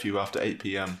Netflix curfew after 8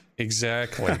 p.m.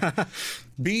 Exactly.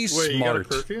 Be Wait, you got a smart.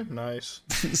 curfew? Nice.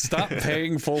 Stop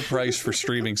paying full price for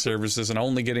streaming services and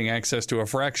only getting access to a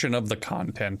fraction of the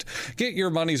content. Get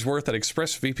your money's worth at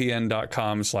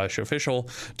expressvpn.com/official.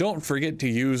 Don't forget to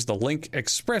use the link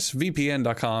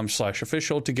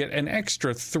expressvpn.com/official to get an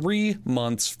extra 3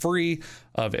 months free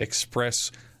of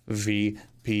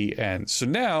ExpressVPN. So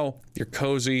now you're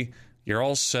cozy, you're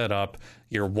all set up,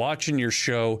 you're watching your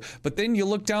show, but then you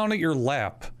look down at your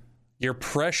lap, your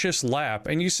precious lap,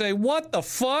 and you say, what the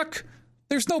fuck?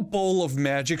 There's no bowl of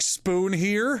magic spoon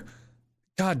here.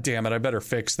 God damn it, I better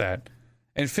fix that.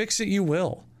 And fix it you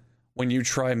will when you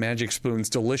try Magic Spoon's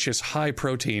delicious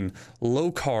high-protein,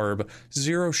 low-carb,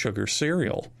 zero-sugar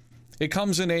cereal. It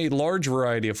comes in a large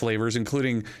variety of flavors,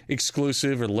 including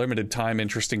exclusive or limited-time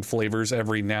interesting flavors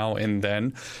every now and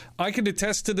then. I can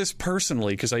attest to this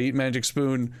personally because I eat Magic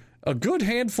Spoon a good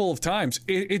handful of times.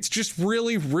 It's just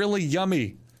really, really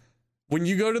yummy. When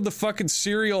you go to the fucking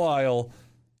cereal aisle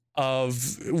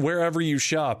of wherever you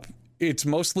shop, it's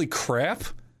mostly crap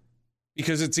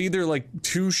because it's either like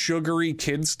too sugary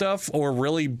kid stuff or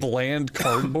really bland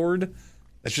cardboard.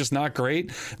 That's just not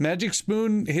great. Magic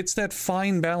Spoon hits that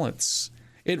fine balance.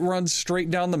 It runs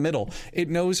straight down the middle. It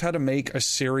knows how to make a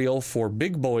cereal for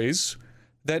big boys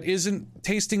that isn't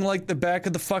tasting like the back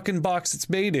of the fucking box it's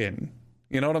made in.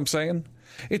 You know what I'm saying?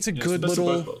 It's a good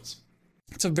little...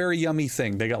 It's a very yummy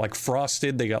thing. They got like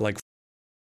frosted, they got like,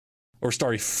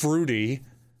 fruity.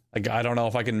 Like, I don't know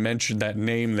if I can mention that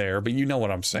name there, but you know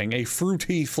what I'm saying. A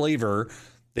fruity flavor.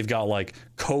 They've got like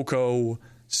cocoa,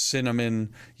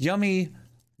 cinnamon, yummy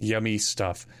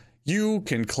stuff. You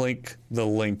can click the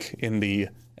link in the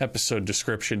episode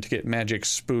description to get Magic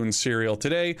Spoon cereal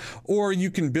today, or you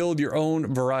can build your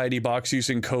own variety box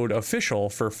using code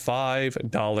OFFICIAL for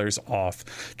 $5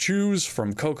 off. Choose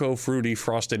from cocoa, fruity,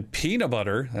 frosted peanut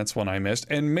butter, that's one I missed,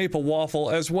 and maple waffle,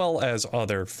 as well as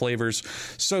other flavors.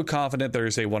 So confident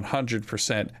there's a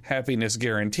 100% happiness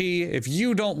guarantee. If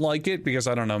you don't like it, because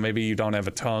I don't know, maybe you don't have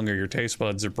a tongue or your taste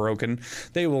buds are broken,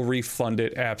 they will refund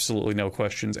it, absolutely no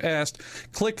questions asked.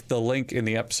 Click the link in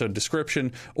the episode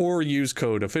description or use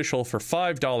code official for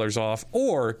 $5 off,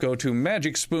 or go to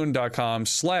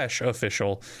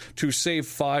magicspoon.com/official to save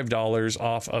 $5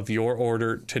 off of your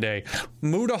order today.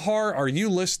 Mutahar, are you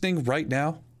listening right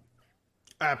now?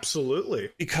 Absolutely.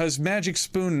 Because Magic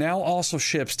Spoon now also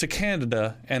ships to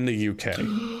Canada and the UK.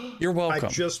 You're welcome. I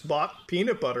just bought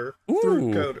peanut butter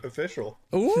through code official.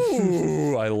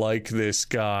 Ooh, I like this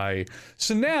guy.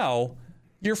 So now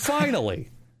you're finally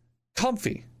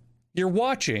comfy. You're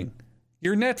watching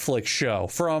your Netflix show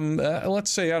from, let's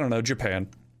say, I don't know, Japan.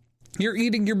 You're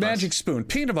eating your Magic Spoon,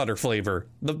 peanut butter flavor,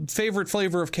 the favorite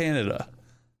flavor of Canada.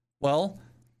 Well,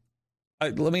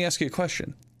 let me ask you a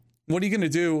question. What are you going to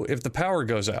do if the power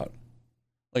goes out?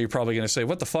 Well, you're probably going to say,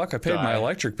 what the fuck? I paid my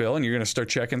electric bill, and you're going to start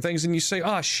checking things, and you say,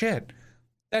 oh, shit,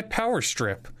 that power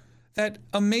strip, that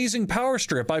amazing power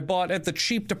strip I bought at the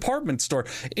cheap department store,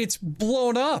 it's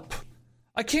blown up.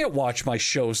 I can't watch my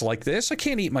shows like this. I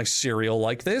can't eat my cereal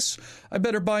like this. I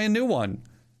better buy a new one.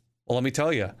 Well, let me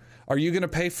tell you, are you going to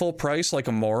pay full price like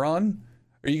a moron?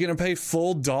 Are you going to pay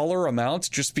full dollar amounts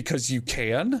just because you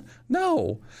can?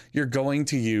 No, you're going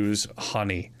to use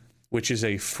Honey, which is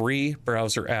a free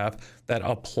browser app that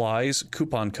applies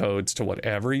coupon codes to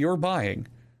whatever you're buying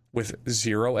with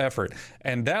zero effort.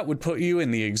 And that would put you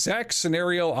in the exact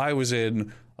scenario I was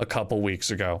in a couple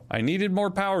weeks ago. I needed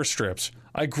more power strips.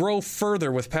 I grow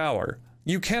further with power.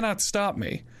 You cannot stop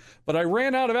me. But I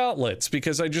ran out of outlets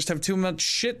because I just have too much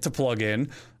shit to plug in.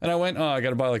 And I went, I got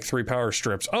to buy like 3 power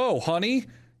strips. Oh, Honey,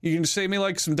 you can save me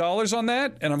like some dollars on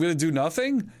that? And I'm going to do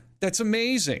nothing? That's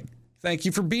amazing. Thank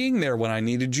you for being there when I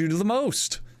needed you the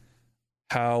most.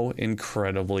 How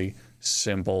incredibly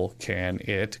simple can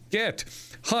it get?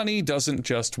 Honey doesn't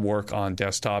just work on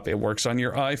desktop, it works on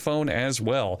your iPhone as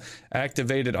well.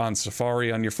 Activate it on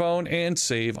Safari on your phone and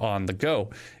save on the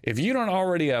go. If you don't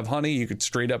already have Honey, you could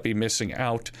straight up be missing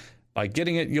out. By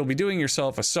getting it, you'll be doing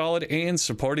yourself a solid and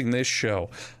supporting this show.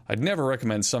 I'd never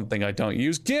recommend something I don't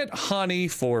use. Get Honey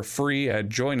for free at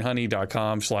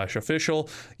joinhoney.com/official.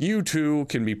 You too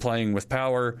can be playing with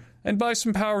power and buy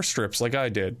some power strips like I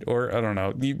did, or I don't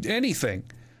know, anything.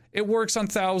 It works on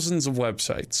thousands of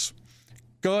websites.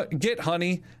 Go get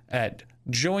Honey at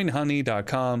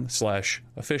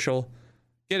joinhoney.com/official.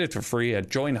 Get it for free at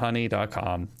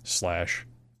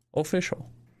joinhoney.com/official.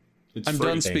 I'm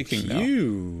done speaking now. Thank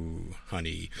you,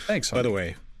 Honey. Thanks, Honey. By the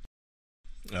way,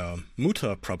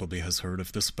 Muta probably has heard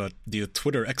of this, but the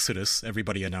Twitter exodus,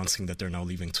 everybody announcing that they're now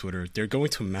leaving Twitter, they're going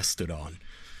to Mastodon,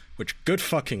 which good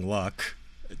fucking luck.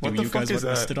 Do you guys know what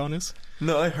Mastodon is?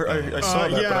 No, I saw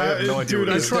that, but I have no idea what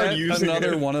it is. Tried using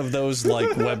another it. one of those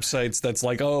like websites that's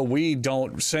like, oh, we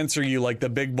don't censor you like the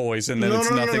big boys, and then No, it's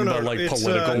no, nothing but like it's,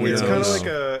 political weirdos. It's kind of like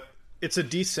it's a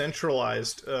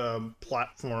decentralized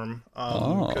platform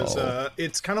because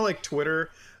it's kind of like Twitter,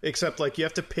 except like you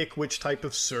have to pick which type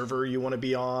of server you want to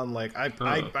be on. Like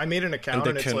I made an account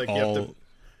and it's like you have to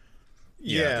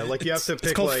like you have to pick.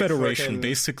 It's called like, Federation. frickin',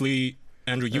 Basically,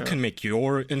 Andrew, you can make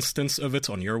your instance of it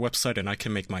on your website, and I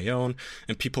can make my own,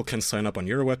 and people can sign up on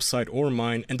your website or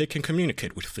mine, and they can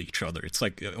communicate with each other. It's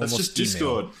like almost just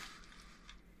email. Discord.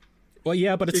 Well,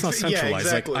 yeah, but it's not centralized. Yeah,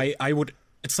 exactly. Like I would.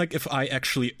 It's like if I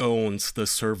actually owned the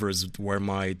servers where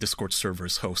my Discord server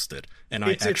is hosted, and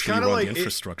I actually run the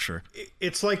infrastructure.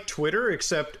 It's like Twitter,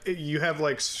 except you have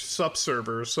like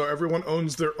sub-servers, so everyone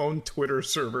owns their own Twitter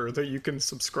server that you can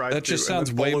subscribe to. That just and sounds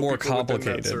then way follow more people within that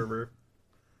complicated. server.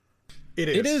 It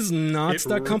is. It is not It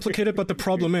that complicated, but the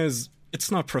problem is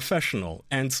it's not professional.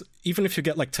 And even if you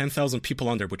get like 10,000 people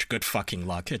on there, which good fucking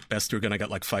luck, at best you're gonna get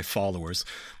like 5 followers.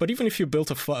 But even if you built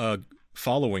a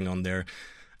following on there,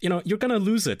 you know, you're gonna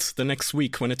lose it the next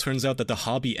week when it turns out that the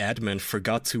hobby admin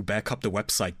forgot to back up the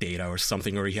website data or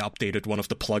something, or he updated one of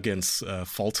the plugins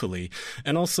faultily.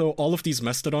 And also, all of these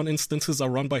Mastodon instances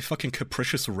are run by fucking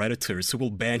capricious Redditors who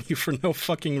will ban you for no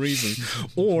fucking reason.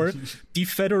 Or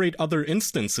defederate other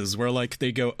instances where, like,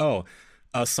 they go,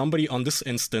 somebody on this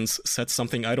instance said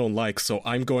something I don't like, so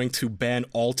I'm going to ban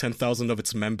all 10,000 of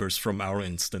its members from our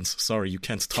instance. Sorry, you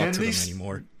can't talk to them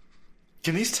anymore.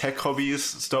 Can these tech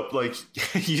hobbyists stop like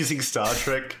using Star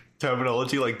Trek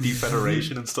terminology like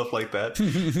defederation and stuff like that?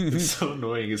 It's so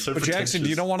annoying. It's so But pretentious. Jackson,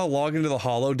 you don't want to log into the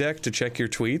holodeck to check your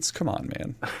tweets? Come on,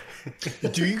 man.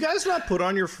 Do you guys not put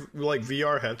on your like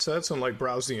VR headsets and like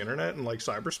browse the internet and like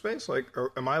cyberspace? Like,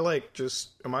 or am I in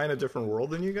a different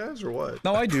world than you guys, or what?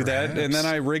 No, I do that, and then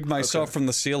I rig myself from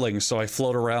the ceiling so I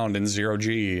float around in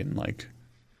 0G and like.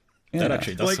 Yeah. That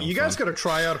actually does Like, sound you guys fun. got to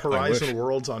try out wish. Horizon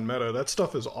Worlds on Meta. That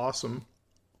stuff is awesome.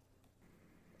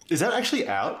 Is that actually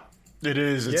out? It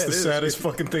is. It's Yeah, the saddest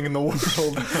fucking thing in the world.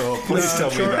 Oh, please tell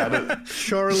me about it.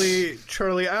 Charlie,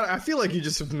 I feel like you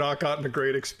just have not gotten a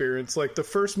great experience. Like, the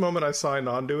first moment I signed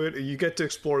onto it, you get to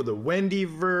explore the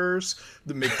Wendyverse,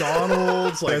 the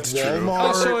McDonald's, like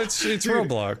Walmart. Oh, so it's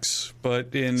Roblox,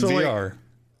 but in VR.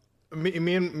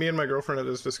 Me and my girlfriend had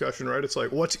this discussion, right? It's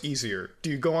like, what's easier? Do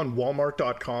you go on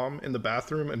Walmart.com in the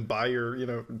bathroom and buy your,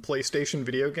 PlayStation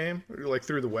video game, like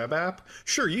through the web app?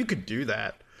 Sure, you could do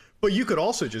that. But you could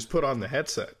also just put on the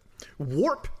headset,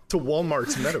 warp to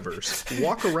Walmart's metaverse,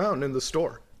 walk around in the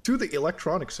store, to the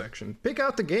electronics section, pick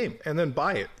out the game, and then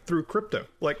buy it through crypto.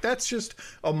 Like, that's just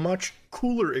a much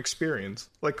cooler experience.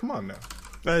 Like, come on now.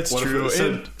 That's true.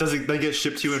 So does it then get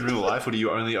shipped to you in real life, or do you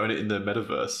only own it in the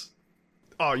metaverse?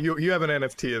 Oh, you have an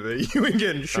NFT of it. You ain't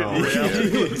getting shit in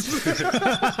reality.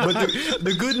 But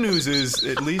the good news is,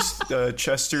 at least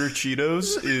Chester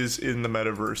Cheetos is in the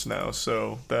metaverse now,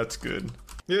 so that's good.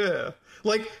 Yeah.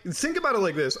 Like, think about it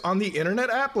like this. On the internet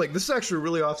app, like, this is actually a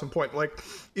really awesome point. Like,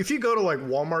 if you go to, like,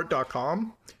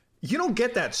 Walmart.com, you don't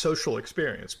get that social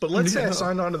experience. But let's say I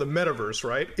signed on to the metaverse,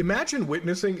 right? Imagine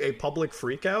witnessing a public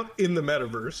freakout in the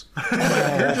metaverse.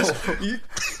 Like,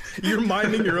 you're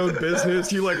minding your own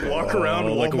business. You, like, walk around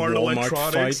Walmart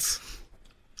electronics. Fights.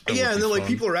 Yeah, and then, like,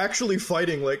 people are actually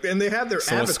fighting, like, and they have their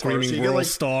avatars. A screaming so you world get, like,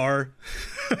 star.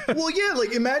 Well, yeah,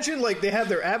 like, imagine, like, they have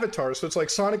their avatars, so it's like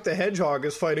Sonic the Hedgehog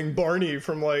is fighting Barney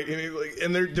from, like,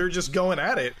 and they're just going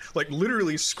at it, like,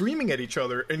 literally screaming at each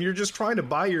other, and you're just trying to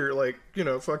buy your, like,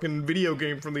 fucking video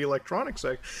game from the electronics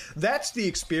side. That's the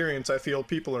experience I feel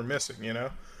people are missing,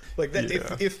 Like, that,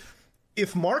 Yeah.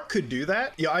 if Mark could do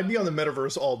that, yeah, I'd be on the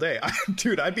metaverse all day.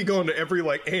 Dude, I'd be going to every,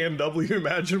 like, A&W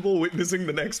imaginable, witnessing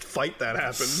the next fight that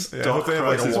happens. Yeah, I hope they have,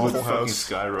 like, a Waffle House.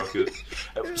 Skyrocket.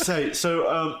 Does,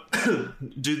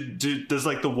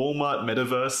 like, the Walmart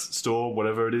metaverse store,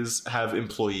 whatever it is, have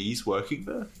employees working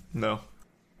there? No.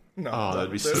 No,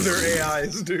 that'd be so they're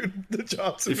AIs, dude. The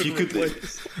jobs have been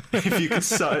replaced. if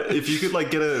you could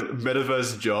like get a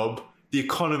metaverse job, the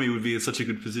economy would be in such a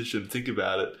good position. Think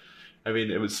about it. I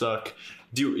mean, it would suck.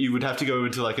 You would have to go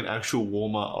into like an actual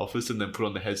Walmart office and then put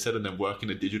on the headset and then work in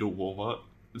a digital Walmart.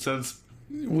 It sounds.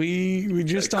 We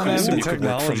just don't have the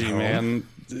technology, man.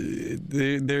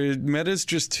 The Meta's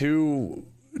just too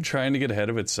trying to get ahead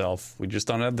of itself. We just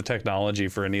don't have the technology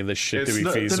for any of this shit to be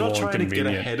feasible and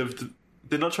convenient.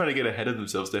 They're not trying to get ahead of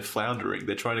themselves. They're floundering.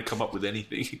 They're trying to come up with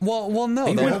anything. Well, no.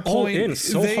 They The went whole all point, in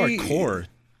so hardcore.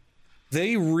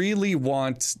 They really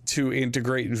want to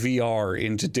integrate VR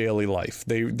into daily life.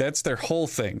 That's their whole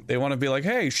thing. They want to be like,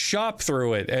 hey, shop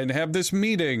through it and have this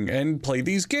meeting and play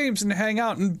these games and hang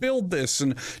out and build this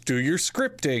and do your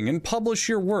scripting and publish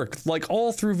your work, like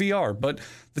all through VR. But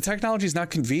the technology is not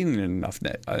convenient enough.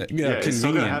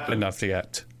 Convenient enough to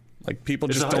get. Like, people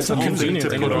just don't convenient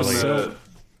take thing. it early.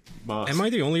 Am I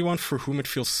the only one for whom it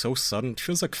feels so sudden? It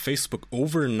feels like Facebook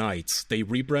overnight, they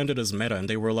rebranded as Meta and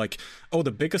they were like, oh,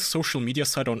 the biggest social media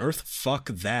site on earth? Fuck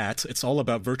that. It's all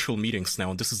about virtual meetings now,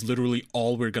 and this is literally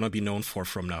all we're gonna be known for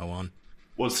from now on.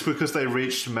 Well, it's because they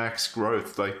reached max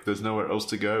growth. Like, there's nowhere else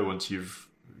to go once you've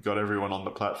got everyone on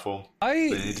the platform.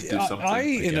 They need to do something. I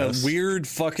in a weird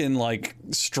fucking, like,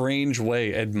 strange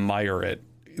way, admire it.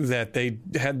 That they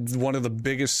had one of the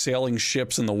biggest sailing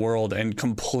ships in the world and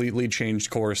completely changed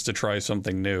course to try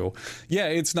something new. Yeah,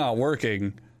 it's not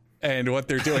working, and what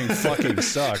they're doing fucking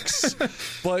sucks.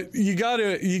 But you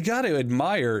gotta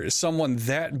admire someone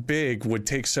that big would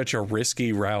take such a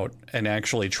risky route and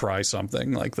actually try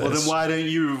something like this. Well, then why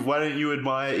don't you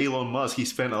admire Elon Musk? He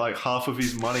spent like half of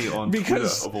his money on Twitter,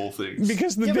 of all things.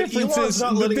 Because the difference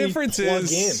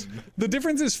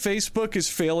is Facebook is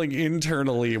failing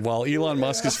internally while Elon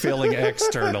Musk is failing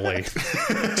externally.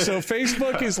 So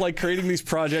Facebook is like creating these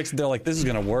projects and they're like, this is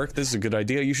gonna work, this is a good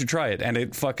idea, you should try it, and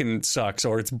it fucking sucks,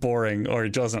 or it's boring, or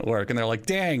it doesn't work, and they're like,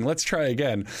 dang, let's try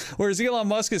again. Whereas Elon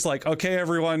Musk is like, okay,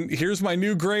 everyone, here's my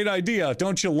new great idea,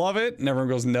 don't you love it? And everyone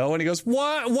goes, no. And he goes,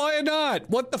 what? Why not?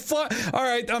 What the fuck? All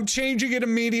right, I'm changing it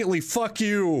immediately. Fuck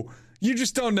you. You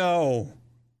just don't know.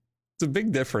 It's a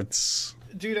big difference.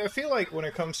 Dude, I feel like when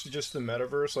it comes to just the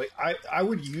metaverse, like, I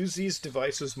would use these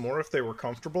devices more if they were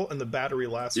comfortable and the battery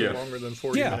lasted longer than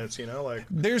 40 minutes, Like,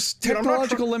 there's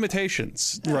technological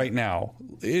limitations right now.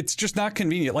 It's just not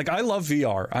convenient. Like, I love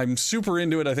VR. I'm super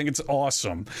into it. I think it's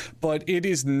awesome. But it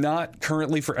is not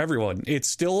currently for everyone. It's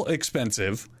still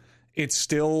expensive. It's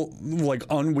still, like,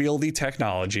 unwieldy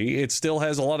technology. It still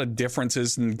has a lot of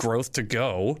differences and growth to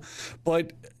go.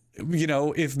 But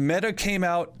if Meta came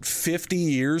out 50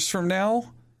 years from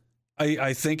now,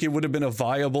 I think it would have been a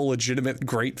viable, legitimate,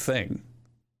 great thing.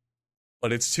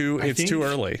 But it's too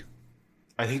early.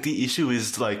 I think the issue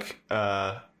is, like,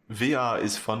 VR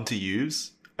is fun to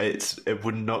use. It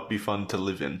would not be fun to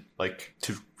live in, like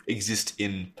to exist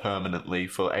in permanently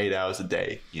for 8 hours a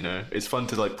day. You know, it's fun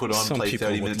to like put on, Some play people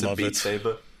 30 would minutes of love Beat it.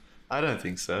 Saber. I don't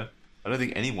think so. I don't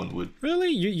think anyone would. Really?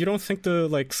 You don't think the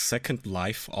like Second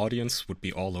Life audience would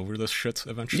be all over this shit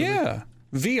eventually? Yeah.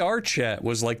 VR chat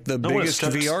was like the it's biggest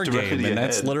strapped VR directly game, to and your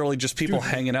that's head. literally just people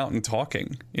hanging out and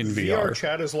talking in VR VR.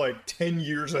 chat is like 10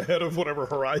 years ahead of whatever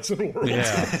Horizon World.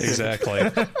 Yeah, exactly.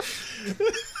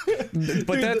 But Dude,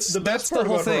 that's the best the part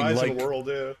whole about thing. Horizon Like, World,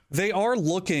 yeah. they are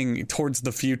looking towards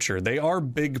the future. They are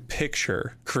big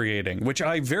picture creating, which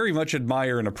I very much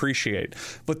admire and appreciate.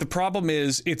 But the problem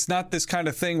is, it's not this kind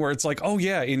of thing where it's like, oh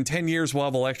yeah, in 10 years we'll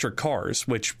have electric cars,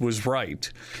 which was right.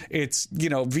 It's,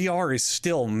 VR is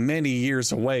still many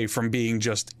years away from being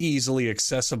just easily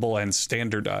accessible and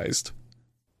standardized.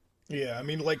 Yeah, I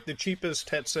mean, like the cheapest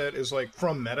headset is like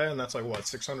from Meta, and that's like what,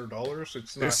 $600?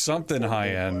 It's not There's something high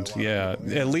affordable by a end. lot of Yeah.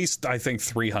 people, At least I think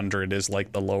 300 is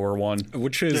like the lower one.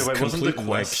 Which is Wasn't the completely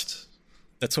Quest?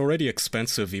 that's already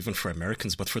expensive even for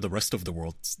Americans, but for the rest of the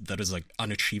world, that is like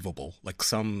unachievable. Like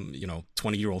some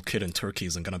 20-year-old kid in Turkey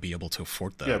isn't gonna be able to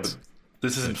afford that. Yeah, but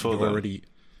this isn't for You them. already.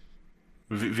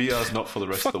 VR's not for the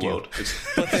rest Fuck of the you. world. It's,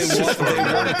 But they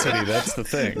want it to be. That's the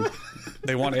thing.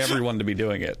 They want everyone to be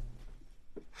doing it.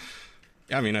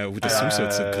 I mean, I would assume so.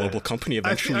 It's a global company.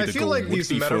 Eventually, I the feel goal like would these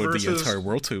be for the metaverses- entire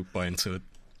world to buy into it.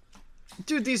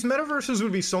 Dude, these metaverses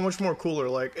would be so much more cooler.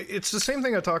 Like, it's the same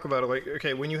thing I talk about. Like,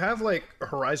 okay, when you have like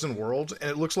Horizon Worlds and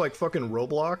it looks like fucking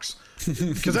Roblox,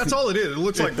 because that's all it is. It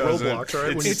looks like doesn't. Roblox,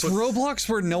 right? When you It's put- Roblox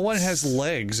where no one has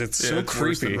legs. It's so it's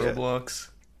worse than creepy. Roblox.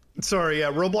 Sorry, yeah,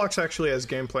 Roblox actually has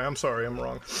gameplay. I'm sorry, I'm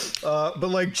wrong. But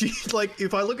like, like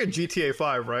if I look at GTA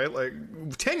 5, right? Like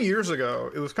 10 years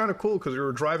ago, it was kind of cool because we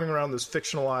were driving around this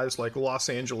fictionalized like Los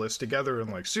Angeles together in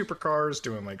like supercars,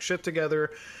 doing like shit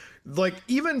together. Like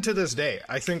even to this day,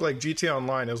 I think like GTA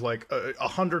Online is like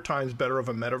 100 times better of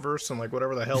a metaverse than like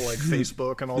whatever the hell like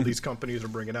Facebook and all these companies are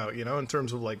bringing out. You know, in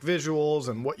terms of like visuals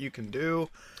and what you can do.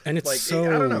 And it's Like so I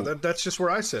don't know. That's just where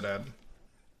I sit at.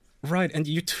 right. And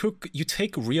you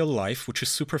take real life, which is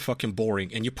super fucking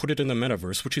boring, and you put it in the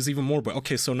metaverse, which is even more. But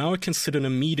okay, so now I can sit in a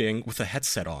meeting with a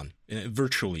headset on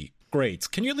virtually.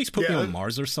 Great. Can you at least put me Yeah. on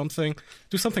Mars or something?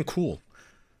 Do something cool.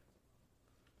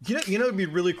 You know, it'd be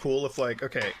really cool if, like,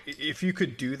 okay, if you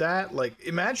could do that. Like,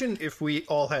 imagine if we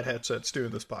all had headsets doing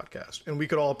this podcast, and we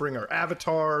could all bring our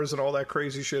avatars and all that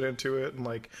crazy shit into it, and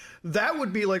like, that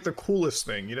would be like the coolest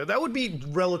thing. You know, that would be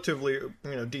relatively,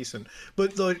 decent.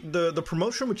 But the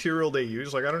promotional material they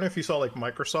use, like, I don't know if you saw like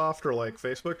Microsoft or like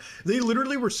Facebook, they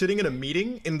literally were sitting in a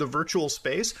meeting in the virtual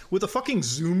space with a fucking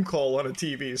Zoom call on a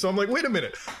TV. So I'm like, wait a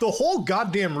minute, the whole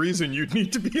goddamn reason you'd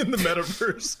need to be in the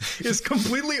metaverse is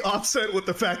completely offset with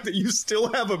the fact that you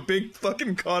still have a big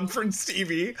fucking conference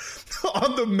TV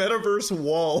on the metaverse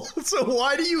wall. So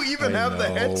why do you even have the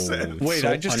headset? Wait, So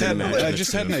I just had an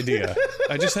unimaginative. idea.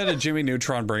 I just had a Jimmy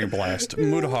Neutron brain blast.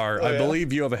 Mudahar, I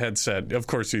believe you have a headset. Of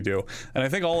course you do. And I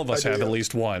think all of us have do. at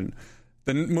least one.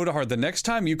 Then Mudahar, the next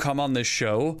time you come on this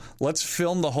show, let's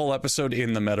film the whole episode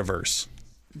in the metaverse.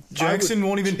 Jackson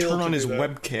won't even kill turn to on do his that.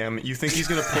 webcam. You think he's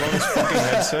gonna put on his fucking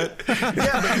headset?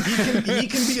 Yeah, but he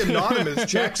can be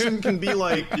anonymous. Jackson can be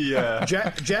like, Yeah.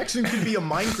 Jackson could be a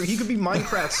Minecraft. He could be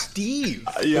Minecraft Steve.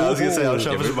 Yeah, I was gonna say I'll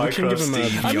shove Yeah, his we can give him a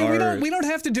Steve. I mean, VR. we don't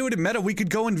have to do it in meta. We could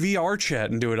go in VR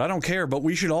chat and do it. I don't care, but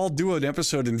we should all do an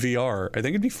episode in VR. I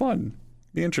think it'd be fun.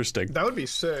 Be interesting. That would be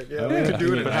sick. Yeah, we could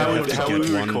do it in But I'd how have would, to how get would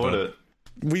we one, record but- it?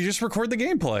 We just record the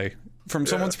gameplay from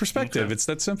someone's perspective. okay. It's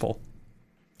that simple.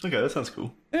 Okay, that sounds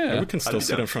cool. Yeah. We can still be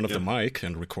sit down. in front of the Yeah. mic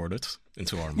and record it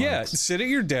into our mics. Yeah, sit at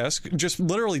your desk, just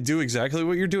literally do exactly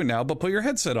what you're doing now, but put your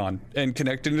headset on and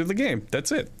connect into the game.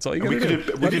 That's it. That's all you We gotta do.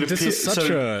 could, we could This appear, is such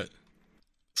so,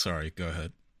 a. Sorry, go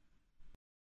ahead.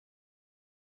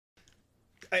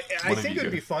 I What think have you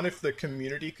it'd be got? fun if the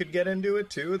community could get into it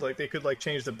too. Like they could like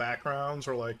change the backgrounds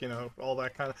or like all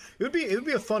that kind of. It would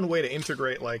be a fun way to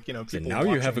integrate like people. now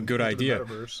you have a watching good into the idea.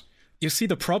 metaverse. You see,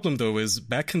 the problem though is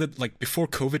back in the before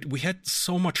COVID, we had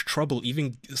so much trouble,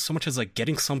 even so much as like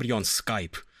getting somebody on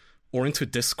Skype or into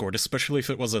Discord, especially if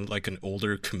it wasn't like an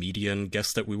older comedian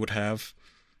guest that we would have.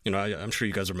 I'm sure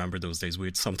you guys remember those days.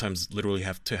 We'd sometimes literally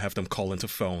have to have them call into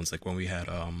phones, like when we had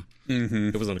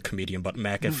it wasn't a comedian, but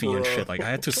McAfee and shit. Like I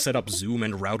had to set up Zoom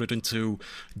and route it into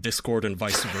Discord and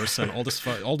vice versa, and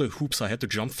all the hoops I had to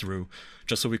jump through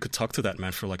just so we could talk to that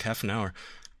man for like half an hour.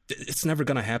 It's never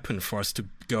gonna happen for us to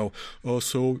go, oh,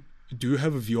 so do you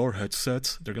have a VR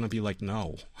headset? They're gonna be like,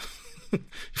 no. You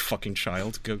fucking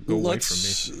child, go away from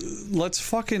me. Let's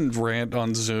fucking rant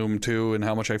on Zoom too, and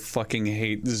how much I fucking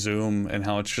hate Zoom, and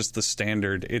how it's just the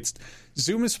standard.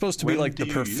 Zoom is supposed to be like the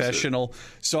professional.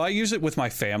 So I use it with my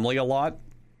family a lot.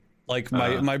 Like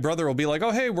my brother will be like,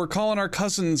 "Oh hey, we're calling our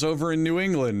cousins over in New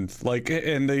England,"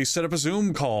 and they set up a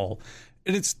Zoom call.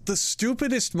 And it's the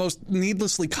stupidest, most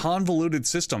needlessly convoluted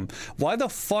system. Why the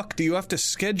fuck do you have to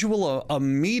schedule a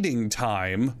meeting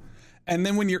time? And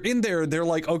then when you're in there, they're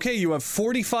like, okay, you have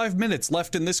 45 minutes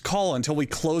left in this call until we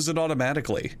close it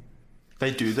automatically. They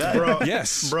do that? Bro,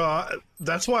 yes. Bro,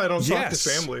 that's why I don't talk to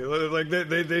family. Like,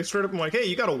 they straight up, I'm like, hey,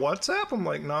 you got a WhatsApp? I'm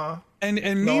like, nah.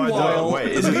 And meanwhile, wait,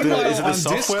 is it the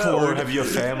software, Discord, or have your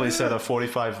family set a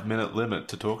 45-minute limit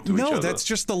to talk to each other? No, that's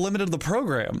just the limit of the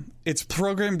program. It's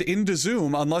programmed into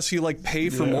Zoom unless you like pay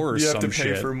for more or some shit. You have to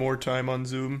pay for more time on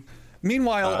Zoom.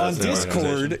 Meanwhile, on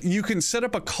Discord, you can set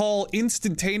up a call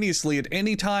instantaneously at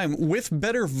any time with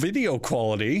better video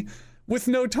quality with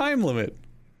no time limit.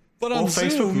 But on Zoom,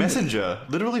 Facebook Messenger.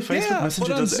 Literally, Facebook Messenger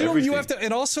but on does Zoom, everything. you have to,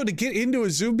 and also to get into a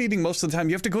Zoom meeting most of the time,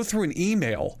 you have to go through an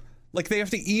email. Like, they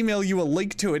have to email you a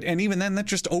link to it, and even then, that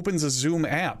just opens a Zoom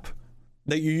app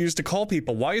that you use to call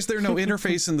people. Why is there no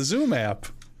interface in the Zoom app?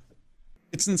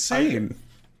 It's insane.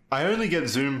 I only get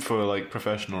Zoom for, like,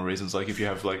 professional reasons, like if you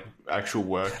have, like, actual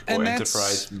work or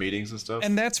enterprise meetings and stuff.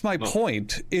 And that's my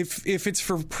point. If it's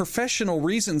for professional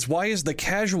reasons, why is the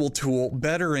casual tool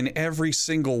better in every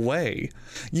single way?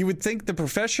 You would think the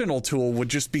professional tool would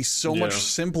just be so much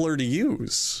simpler to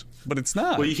use, but it's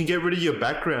not. Well, you can get rid of your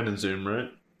background in Zoom, right?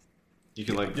 You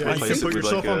can, like, replace it with,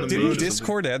 like, on the Didn't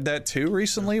Discord add that too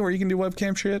recently, where you can do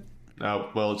webcam shit?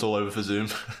 Well, it's all over for Zoom.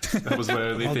 That was my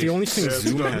only thing. The only thing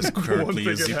Zoom has currently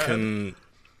is you can...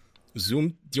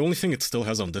 Zoom, the only thing it still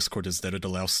has on Discord is that it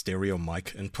allows stereo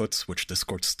mic inputs, which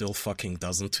Discord still fucking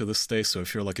doesn't to this day. So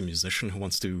if you're like a musician who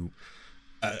wants to,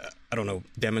 I don't know,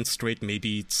 demonstrate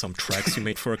maybe some tracks you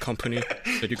made for a company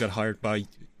that you got hired by,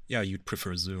 yeah, you'd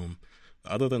prefer Zoom.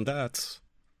 Other than that,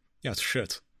 yeah, it's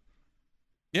shit.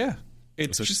 Yeah,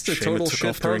 it's just a total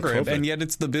shit program, and yet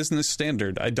it's the business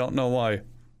standard. I don't know why.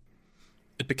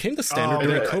 It became the standard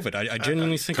during COVID. I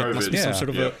genuinely think it must be some sort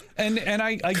of a and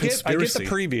I get the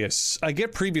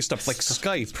previous stuff like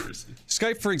Skype.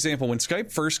 Skype, for example, when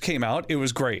Skype first came out, it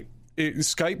was great.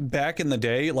 Skype back in the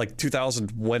day, like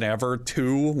 2000 whenever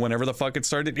the fuck it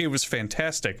started, it was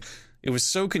fantastic. It was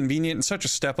so convenient and such a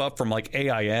step up from like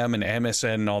AIM and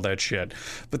MSN and all that shit.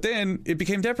 But then it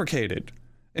became deprecated.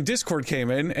 And Discord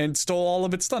came in and stole all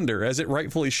of its thunder, as it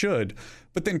rightfully should.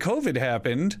 But then COVID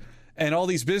happened, and all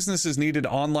these businesses needed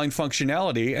online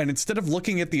functionality, and instead of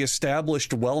looking at the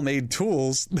established, well-made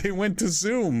tools, they went to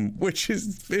Zoom,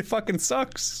 it fucking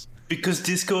sucks. Because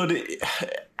Discord,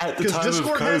 at the time of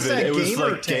COVID, it was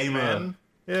like gamer.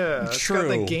 Yeah, it's true. Got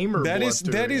that gamer that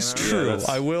is true. Yeah,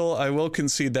 I will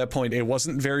concede that point. It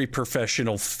wasn't very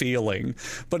professional feeling,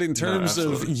 but in terms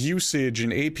of usage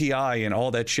and API and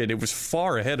all that shit, it was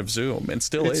far ahead of Zoom, and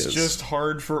still is. It's just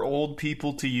hard for old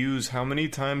people to use. How many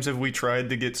times have we tried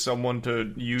to get someone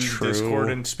to use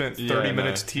Discord and spent 30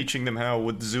 minutes teaching them how?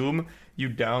 With Zoom, you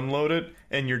download it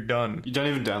and you're done. You don't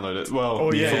even download it. Well,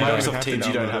 for Microsoft Teams,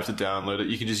 you don't have to download it.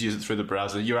 You can just use it through the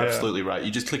browser. You're absolutely right.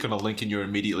 You just click on a link and you're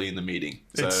immediately in the meeting.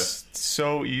 So. It's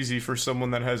so easy for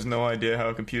someone that has no idea how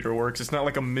a computer works. It's not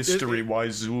like a mystery why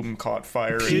Zoom caught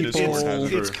fire and Discord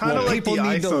has. It's kind of like the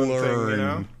iPhone thing, you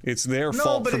know? It's their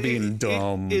fault for being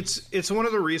dumb. It's one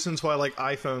of the reasons why like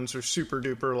iPhones are super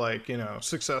duper like, you know,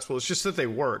 successful. It's just that they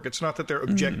work. It's not that they're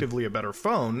objectively a better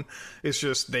phone. It's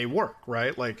just they work,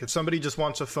 right? Like if somebody just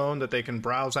wants a phone that they can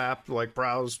browse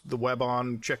browse the web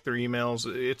on, check their emails,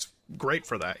 it's great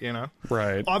for that, you know?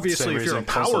 Right. Obviously, if you're a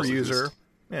power user,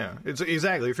 it's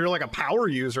exactly. If you're like a power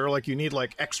user, like you need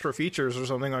like extra features or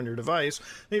something on your device,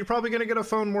 then you're probably going to get a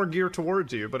phone more geared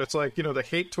towards you. But it's like, you know, the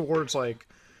hate towards like,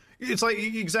 it's like,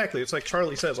 exactly. It's like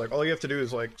Charlie says, like all you have to do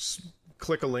is like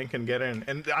click a link and get in.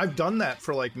 And I've done that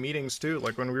for like meetings too.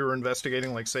 Like when we were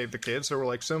investigating like Save the Kids, there were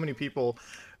like so many people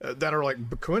that are like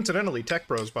coincidentally tech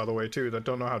bros, by the way, too, that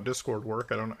don't know how Discord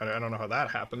work. I don't know how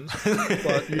that happens.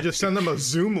 But you just send them a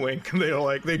Zoom link and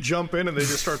they jump in and they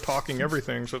just start talking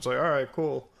everything. So it's like, all right,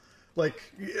 cool. Like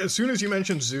as soon as you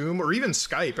mention Zoom or even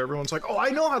Skype, everyone's like, oh, I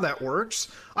know how that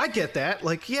works. I get that.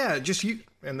 Like, yeah, just you.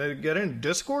 And they get in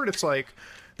Discord. It's like,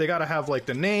 they got to have like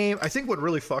the name. I think what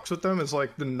really fucks with them is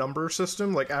like the number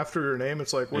system. Like after your name,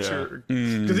 it's like, what's your,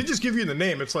 because they just give you the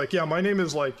name. It's like, yeah, my name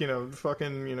is like, you know,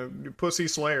 fucking, you know, Pussy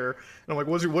Slayer. And I'm like,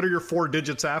 what are your 4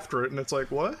 digits after it? And it's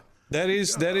like, what? That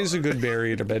is a good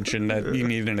barrier to mention, that you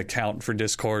need an account for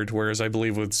Discord. Whereas I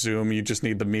believe with Zoom, you just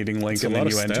need the meeting link and then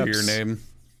you enter your name.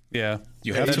 Yeah.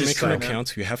 You have to just make an sign in.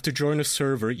 account, you have to join a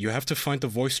server, you have to find the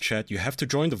voice chat, you have to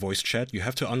join the voice chat, you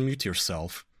have to unmute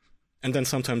yourself. And then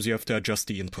sometimes you have to adjust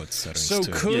the input settings So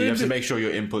too. could Yeah, you have to make sure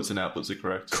your inputs and outputs are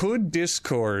correct. could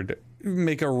Discord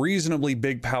make a reasonably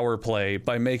big power play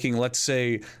by making, let's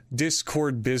say,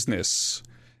 Discord business,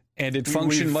 and it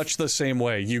functioned much the same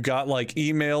way? You got like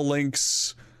email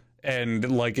links, and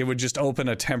like it would just open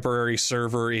a temporary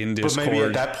server in But Discord. maybe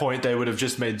at that point they would have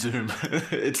just made Zoom.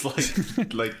 It's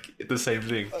like the same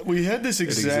thing. We had this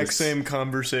exact exists. same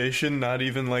conversation not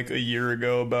even like a year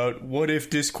ago about what if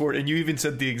Discord, and you even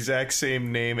said the exact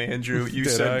same name, Andrew. You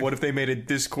Did said, I? what if they made a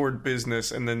Discord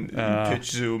business and then pitch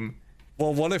Zoom?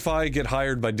 Well, what if I get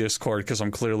hired by Discord because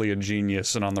I'm clearly a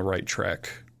genius and on the right track?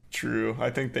 True. I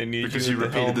think they need Because you you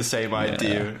at the repeated helm. the same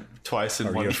idea twice in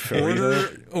Are one. you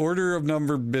afraid? Order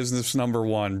of business number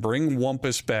 1: bring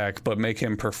Wumpus back, but make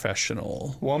him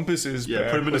professional. Wumpus is Yeah,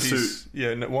 back. put him in a but he's- suit.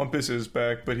 Yeah, no, Wumpus is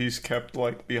back, but he's kept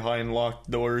like behind locked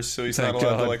doors, so he's Thank not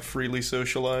allowed God. to like freely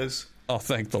socialize. Oh,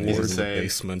 thank the He's Lord. in the insane.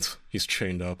 basement. He's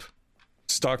chained up.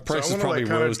 Stock prices wanna, probably like,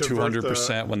 kinda rose divert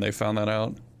 200% when they found that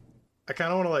out. I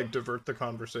kind of want to like divert the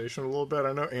conversation a little bit.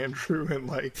 I know Andrew and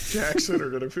like Jackson are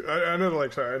gonna. I know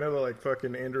like sorry. I know that like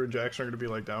fucking Andrew and Jackson are gonna be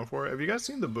like down for it. Have you guys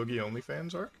seen the Boogie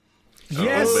OnlyFans arc?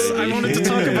 Yes, Oh, I baby. wanted to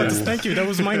talk about this. Thank you. That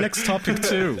was my next topic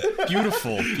too.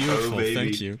 Beautiful, beautiful. Oh, baby.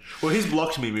 Thank you. Well, he's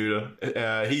blocked me, Muda.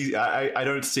 I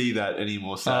don't see that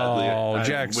anymore. Sadly, Oh, I would have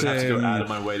to Jackson. go out of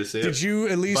my way to see it. Did you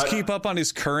at least But- keep up on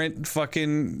his current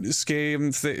fucking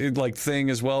scam thing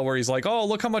as well, where he's like, "Oh,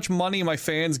 look how much money my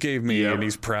fans gave me," Yep. and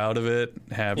he's proud of it,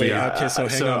 happy. Wait, Yeah, okay, so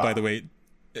hang so- on, by the way.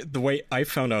 The way I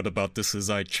found out about this is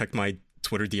I checked my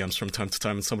Twitter DMs from time to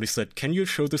time, and somebody said, "Can you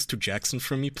show this to Jackson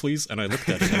for me, please?" And I looked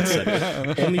at it and it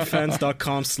said,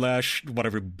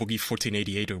 onlyfans.com/whatever,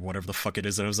 boogie1488 or whatever the fuck it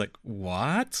is. And I was like,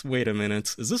 what? Wait a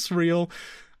minute. Is this real?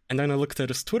 And then I looked at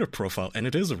his Twitter profile, and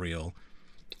it is real.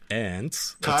 And let's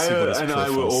see what Kaya his and I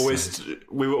were profile says.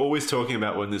 always talking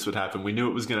about when this would happen. We knew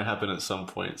it was going to happen at some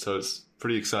point, so it's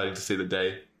pretty exciting to see the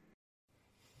day.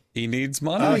 He needs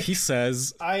money. He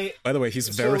says, I by the way, he's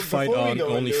so verified before we on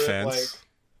go into it, OnlyFans. like,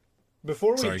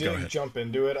 before we Sorry, go do ahead. jump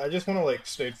into it, I just want to like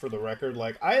state for the record,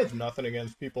 like I have nothing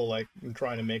against people like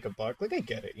trying to make a buck. Like I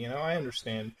get it, you know, I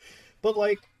understand. But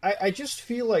like I just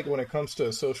feel like when it comes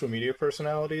to social media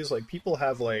personalities, like people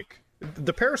have like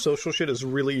the parasocial shit is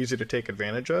really easy to take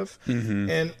advantage of.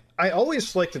 And I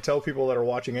always like to tell people that are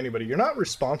watching anybody, you're not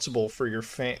responsible for your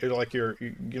like your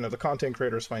you know the content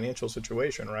creator's financial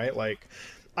situation, right? Like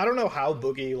I don't know how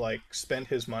Boogie like spent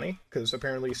his money because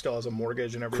apparently he still has a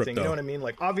mortgage and everything. Crypto. You know what I mean?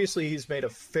 Like obviously he's made a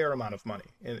fair amount of money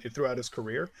throughout his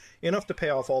career, enough to pay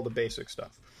off all the basic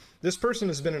stuff. This person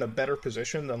has been in a better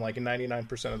position than like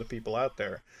 99% of the people out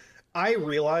there. I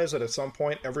realize that at some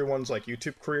point everyone's like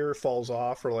YouTube career falls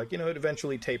off or like, you know, it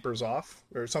eventually tapers off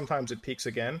or sometimes it peaks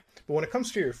again. But when it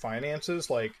comes to your finances,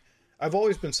 like I've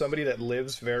always been somebody that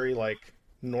lives very like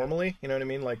normally, you know what I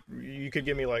mean? Like you could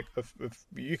give me like a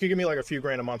few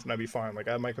grand a month and I'd be fine. Like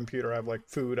I have my computer, I have like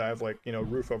food, I have like, you know,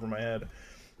 roof over my head.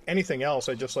 Anything else,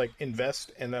 I just like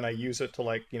invest and then I use it to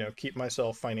like, you know, keep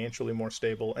myself financially more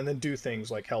stable and then do things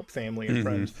like help family and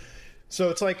friends. So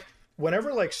it's like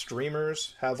whenever like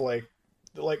streamers have like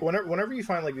whenever you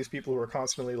find like these people who are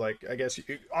constantly like I guess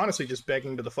honestly just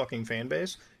begging to the fucking fan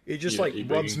base, it just Yeah, like you're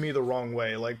rubs begging. me the wrong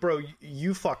way. Like bro,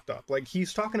 you fucked up. Like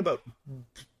he's talking about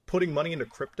putting money into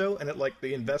crypto and it like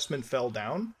the investment fell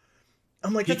down.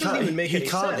 I'm like that doesn't even make any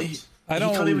sense. He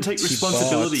can't even take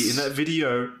responsibility in that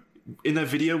video. In that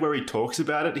video where he talks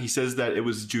about it, he says that it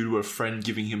was due to a friend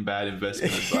giving him bad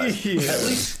investment advice.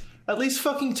 Yeah. At least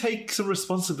fucking take some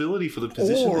responsibility for the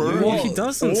position. Or, that you're in. he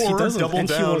doesn't. Or He doesn't. double And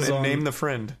he down was and on- name the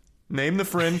friend. Name the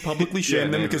friend, publicly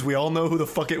shame them name because it. we all know who the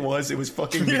fuck it was. It was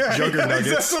fucking Yeah, Jugger yeah, Nuggets.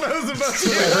 that's what I was about to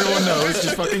say. Everyone knows.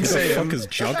 Just fucking say the him. fuck is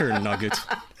Jugger Nugget?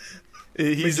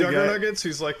 He's the Jugger guy. Nuggets,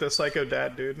 he's like the psycho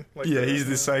dad dude. Like Yeah, he's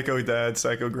the psycho dad,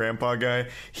 psycho grandpa guy.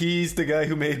 He's the guy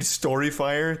who made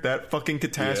Storyfire, that fucking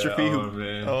catastrophe. Yeah, who,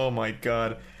 man. oh my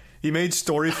god. He made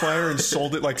Storyfire and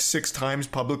sold it like 6 times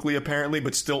publicly, apparently,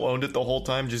 but still owned it the whole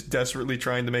time, just desperately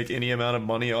trying to make any amount of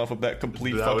money off of that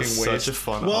complete That fucking was waste. such a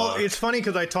fun Well, arc. it's funny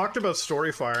because I talked about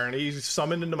Storyfire and he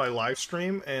summoned into my live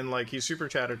stream and like he super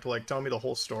chatted to like tell me the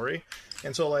whole story.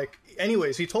 And so like,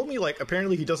 anyways, he told me like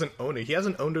apparently he doesn't own it. He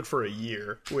hasn't owned it for a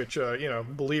year, which you know,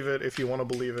 believe it if you want to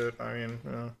believe it. I mean,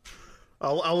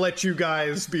 I'll let you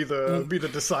guys be the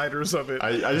deciders of it.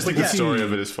 I just think But the yeah. story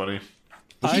of it is funny.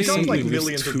 He dumped like lives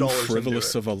millions of too dollars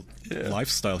frivolous into of a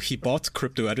lifestyle. He bought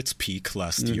crypto at its peak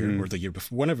last year or the year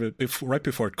before, right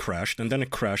before it crashed, and then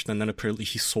it crashed, and then apparently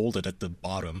he sold it at the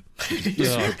bottom.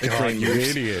 Oh, God, you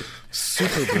idiot.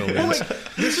 Super brilliant. Well,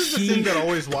 like, this is the thing that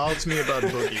always wilds me about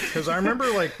Boogie, because I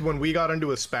remember like when we got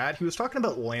into a spat, he was talking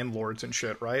about landlords and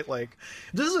shit, right? Like,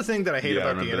 this is the thing that I hate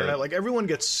about the internet. Like, everyone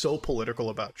gets so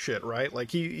political about shit, right? Like,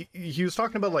 he was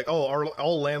talking about like, oh, are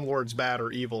all landlords bad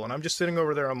or evil? And I'm just sitting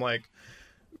over there, I'm like,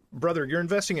 brother, you're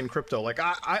investing in crypto. Like,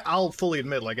 I'll fully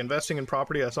admit, like, investing in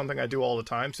property, that's something I do all the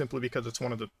time, simply because it's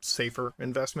one of the safer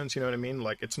investments, you know what I mean?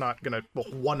 Like, it's not gonna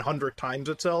 100 times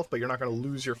itself, but you're not gonna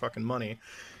lose your fucking money.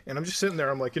 And I'm just sitting there,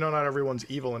 I'm like, not everyone's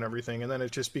evil and everything, and then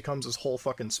it just becomes this whole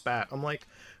fucking spat. I'm like,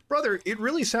 brother, it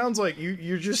really sounds like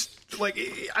you're just, like,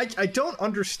 I don't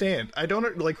understand. I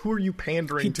don't, like, who are you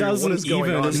pandering to? What is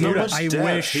going on? I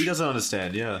wish. He doesn't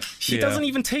understand, He doesn't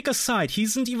even take a side. He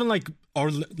isn't even like, our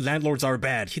landlords are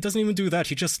bad. He doesn't even do that.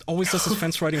 He just always does his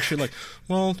fence writing shit like,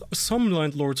 well, some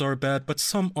landlords are bad, but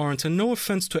some aren't. And no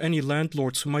offense to any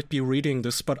landlords who might be reading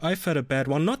this, but I've had a bad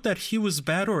one. Not that he was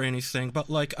bad or anything, but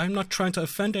like, I'm not trying to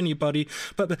offend anybody.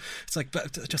 But it's like,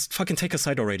 just fucking take a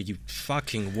side already, you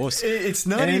fucking wuss. It's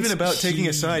not even about taking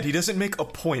a side. He doesn't make a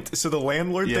point. So the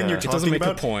landlord thing you're talking about... He doesn't make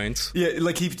a point. Yeah,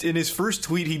 like in his first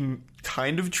tweet, he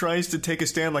kind of tries to take a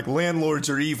stand like landlords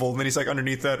are evil, and then he's like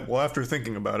underneath that, well, after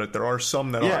thinking about it, there are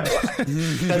some that aren't.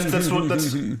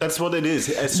 That's what it is.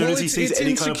 As soon as he sees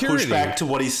any kind of pushback to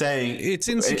what he's saying, it's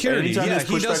insecurity. Yeah, it's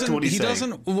insecurity. He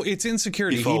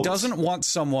doesn't want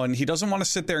to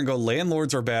sit there and go,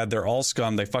 landlords are bad, they're all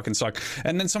scum, they fucking suck.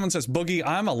 And then someone says, Boogie,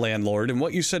 I'm a landlord, and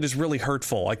what you said is really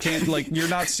hurtful. I can't, like, you're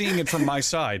not seeing it from my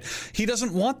side. He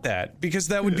doesn't want that, because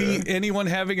that would be anyone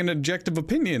having an objective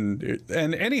opinion.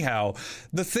 And anyhow,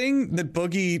 the thing that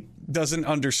Boogie doesn't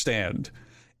understand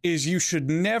is you should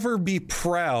never be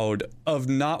proud of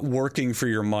not working for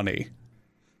your money.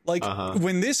 Like,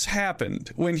 when this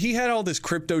happened, when he had all this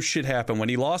crypto shit happen, when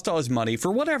he lost all his money,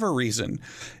 for whatever reason,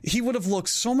 he would have looked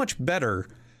so much better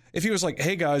if he was like,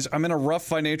 hey guys, I'm in a rough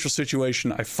financial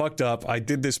situation, I fucked up, I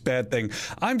did this bad thing,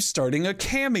 I'm starting a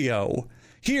Cameo.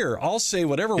 Here, I'll say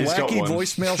whatever wacky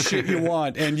voicemail shit you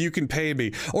want, and you can pay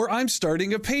me. Or I'm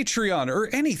starting a Patreon,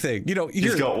 or anything.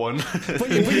 He's got one.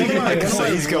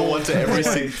 He's got one to every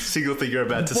single thing you're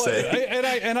about to say.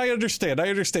 And I understand.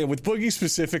 With Boogie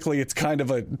specifically, it's kind of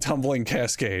a tumbling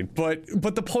cascade. But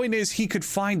the point is, he could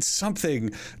find something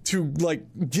to, like,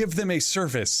 give them a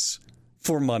service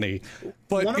for money.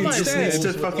 But he just needs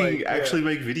to fucking actually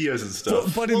make videos and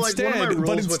stuff. But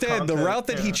instead, the route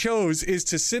that he chose is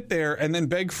to sit there and then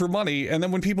beg for money. And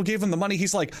then when people gave him the money,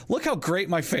 he's like, look how great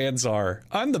my fans are.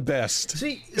 I'm the best.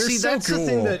 See, that's the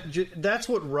thing that's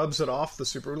what rubs it off the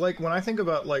super. Like, when I think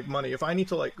about, like, money, if I need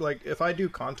to, like if I do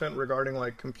content regarding,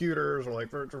 like, computers or, like,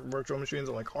 virtual machines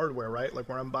or, like, hardware, right? Like,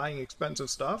 where I'm buying expensive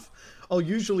stuff, I'll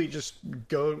usually just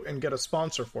go and get a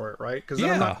sponsor for it, right? Because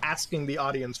then I'm not asking the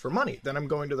audience for money. Then I'm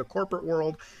going to the corporate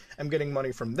world. I'm getting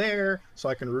money from there, so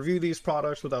I can review these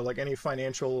products without, like, any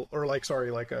financial or, like,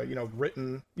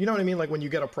 written, you know what I mean? Like, when you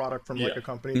get a product from like a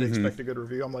company, they expect a good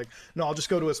review. I'm like, no, I'll just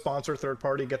go to a sponsor, third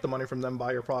party, get the money from them,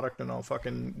 buy your product, and I'll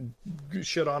fucking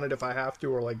shit on it if I have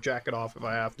to, or, like, jack it off if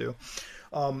I have to.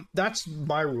 That's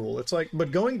my rule. It's like,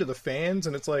 but going to the fans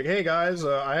and it's like, hey guys,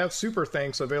 I have super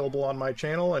thanks available on my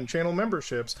channel and channel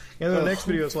memberships. And the next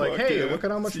video is like, hey, look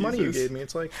at how much money you gave me.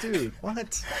 It's like, dude, what?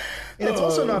 And it's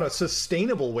also not a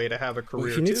sustainable way to have a career.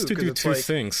 Well, he needs to do two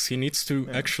things. He needs to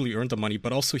actually earn the money,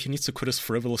 but also he needs to quit his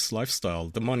frivolous lifestyle.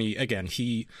 The money, again,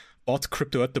 he bought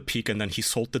crypto at the peak and then he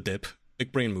sold the dip.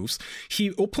 Big brain moves.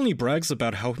 He openly brags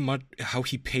about how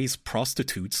he pays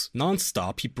prostitutes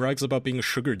nonstop. He brags about being a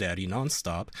sugar daddy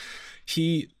nonstop.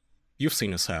 You've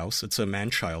seen his house. It's a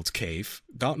man-child cave.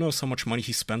 God knows how much money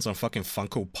he spends on fucking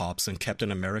Funko Pops and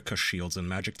Captain America shields and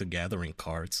Magic the Gathering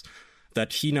cards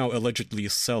that he now allegedly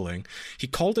is selling. He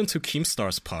called into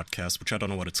Keemstar's podcast, which I don't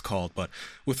know what it's called, but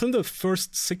within the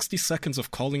first 60 seconds of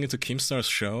calling into Keemstar's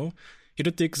show, he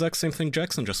did the exact same thing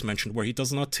Jackson just mentioned, where he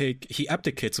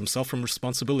abdicates himself from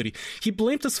responsibility. He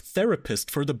blamed his therapist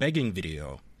for the begging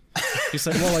video. He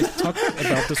said, well, I talked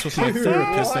about this with my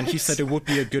therapist, and he said it would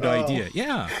be a good idea.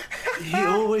 Yeah. He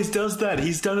always does that.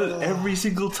 He's done it every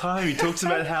single time. He talks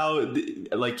about how,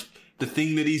 like, the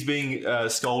thing that he's being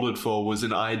scolded for was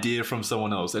an idea from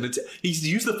someone else. And he's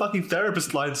used the fucking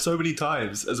therapist line so many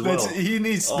times as well. He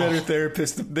needs better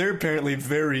therapists. They're apparently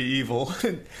very evil. Does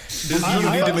he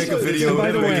need to make a video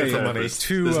by the way, for money? There's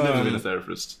never been a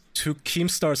therapist. To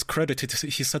Keemstar's credit,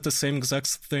 he said the same exact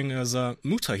thing as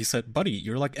Muta. He said, buddy,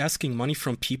 you're like asking money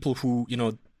from people who,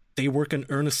 they work an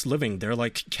earnest living. They're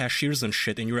like cashiers and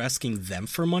shit, and you're asking them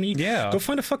for money? Yeah. Go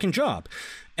find a fucking job.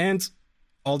 And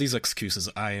all these excuses,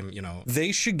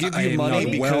 they should give you money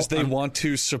because they want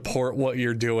to support what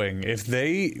you're doing. If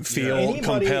they feel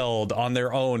compelled on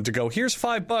their own to go, here's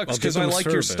 $5 because I like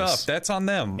your stuff, that's on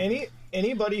them.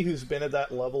 Anybody who's been at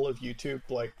that level of YouTube,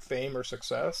 like fame or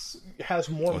success, has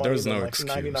more money than like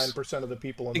 99% of the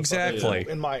people in the exactly.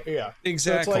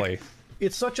 Exactly. So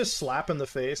it's such a slap in the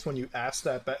face when you ask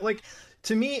that back. Like,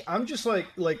 to me, I'm just like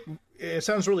it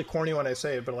sounds really corny when I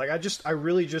say it, but like I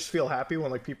really just feel happy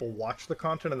when like people watch the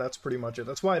content, and that's pretty much it.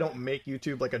 That's why I don't make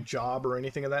YouTube like a job or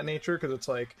anything of that nature, because it's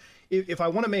like if I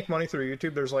want to make money through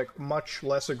YouTube, there's like much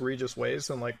less egregious ways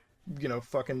than like, you know,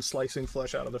 fucking slicing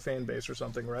flesh out of the fan base or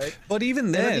something, right? But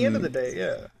even then, and at the end of the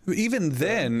day, even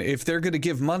then, if they're going to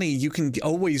give money, you can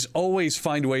always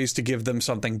find ways to give them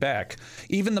something back.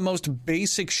 Even the most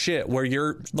basic shit where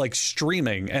you're like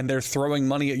streaming and they're throwing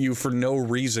money at you for no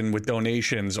reason with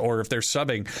donations, or if they're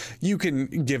subbing, you can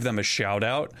give them a shout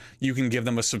out. You can give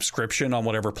them a subscription on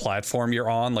whatever platform you're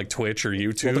on, like Twitch or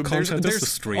YouTube. Well, the content is the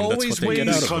stream. That's what they get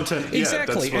out of content.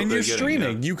 Exactly, and you're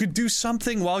streaming. Yeah. You could do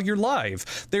something while you're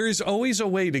live. There is always a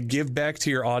way to give back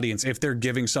to your audience if they're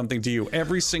giving something to you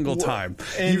every single time.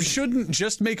 And you shouldn't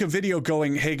just make a video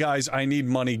going, hey guys, I need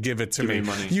money, give it to me.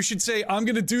 You should say, I'm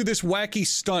going to do this wacky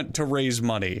stunt to raise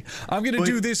money. I'm going to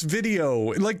do this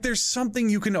video. Like, there's something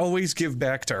you can always give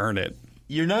back to earn it.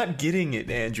 You're not getting it,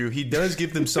 Andrew. He does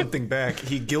give them something back.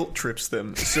 He guilt trips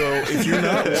them. So if you're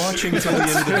not watching till the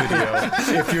end of the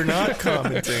video, if you're not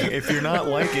commenting, if you're not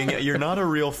liking it, you're not a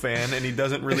real fan, and he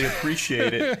doesn't really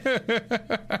appreciate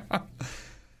it.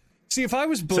 See, if I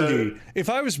was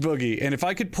Boogie, and if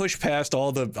I could push past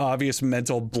all the obvious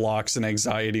mental blocks and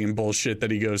anxiety and bullshit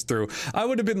that he goes through, I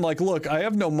would have been like, look, I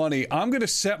have no money. I'm going to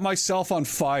set myself on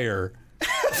fire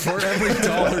for every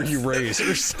dollar you raise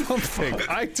or something.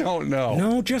 I don't know.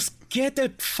 No, just get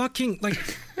it fucking,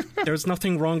 like, there's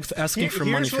nothing wrong with asking for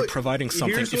money for providing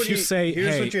something. If you say,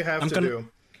 here's hey, what you have I'm to do.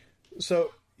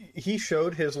 So he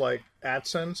showed his like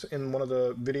AdSense in one of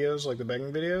the videos, like the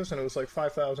begging videos, and it was like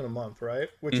 $5,000 a month, right?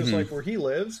 Which is like where he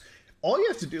lives. All you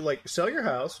have to do, like, sell your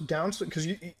house down, because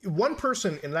one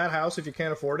person in that house, if you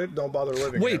can't afford it, don't bother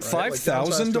living. Wait, there, right?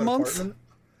 $5,000 a month? Apartment.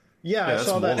 Yeah, I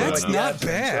saw that. That's like, not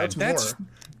AdSense, bad.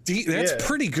 So that's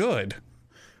pretty good.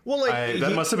 Well, like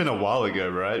that must have been a while ago,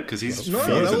 right? Because he's that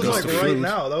was like right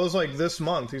now. That was like this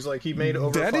month. He's like he made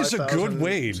over. That is a good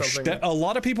wage. Something. A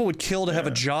lot of people would kill to have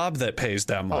a job that pays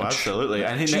that much. Oh, absolutely.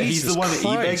 And he's the one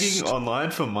e-begging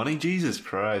online for money. Jesus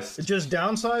Christ! Just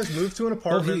downsize, move to an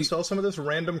apartment, sell some of this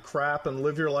random crap, and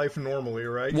live your life normally,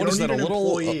 right? What is that? A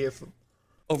little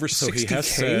over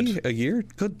 $60K a year?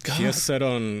 Good God! He has said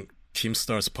on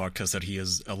Keemstar's podcast that he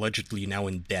is allegedly now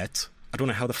in debt. I don't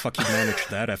know how the fuck he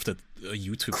managed that after a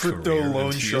YouTube crypto career.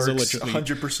 Loan sharks,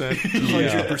 100%,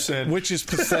 100%, which is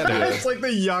pathetic. It's like the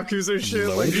Yakuza shit.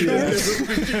 Like,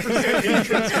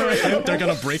 they're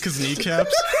gonna break his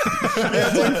kneecaps.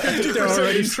 They're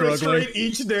already struggling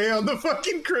each day on the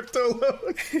fucking crypto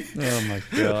loan. Oh my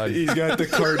god, he's got the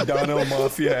Cardano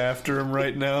mafia after him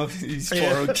right now. He's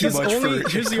borrowed too much for.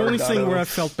 Here's the only thing where I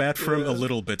felt bad for him a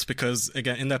little bit, because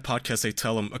again in that podcast they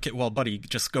tell him, okay, well, buddy,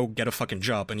 just go get a fucking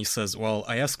job, and he says, well,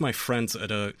 I asked my friends at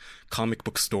a comic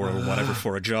book store or whatever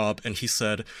for a job, and he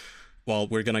said, well,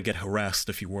 we're gonna get harassed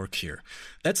if you work here.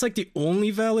 That's like the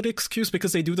only valid excuse,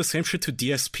 because they do the same shit to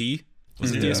DSP.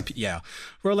 Was it DSP? Yeah.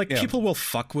 Where like people will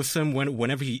fuck with him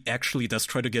whenever he actually does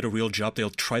try to get a real job. They'll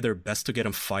try their best to get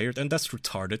him fired, and that's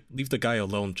retarded. Leave the guy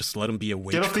alone. Just let him be a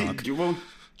wage cock.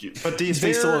 But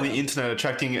DSP's still on the internet,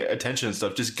 attracting attention and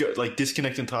stuff. Just go, like,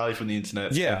 disconnect entirely from the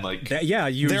internet. Yeah, and, like,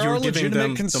 you're giving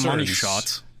them the money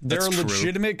shot. There are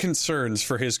legitimate concerns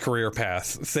for his career path.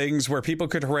 Things where people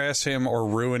could harass him or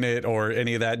ruin it or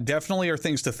any of that definitely are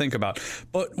things to think about.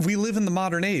 But we live in the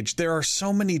modern age. There are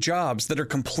so many jobs that are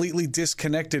completely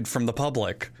disconnected from the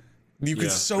public. You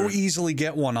could easily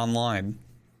get one online.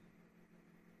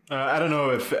 I don't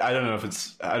know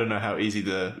how easy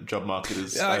the job market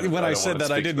is. When I said that,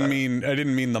 I didn't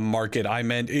mean the market. I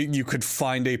meant you could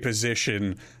find a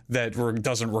position that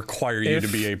doesn't require you to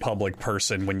be a public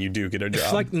person when you do get a job.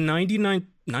 It's like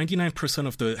 99%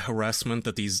 of the harassment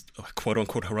that these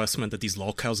quote-unquote harassment that these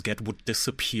lolcows get would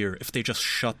disappear if they just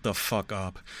shut the fuck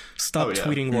up. Stop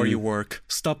tweeting where you work.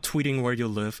 Stop tweeting where you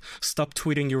live. Stop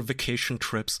tweeting your vacation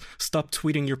trips. Stop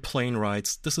tweeting your plane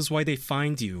rides. This is why they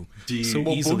find you so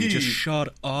easily. Just shut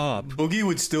up. Boogie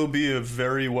would still be a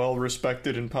very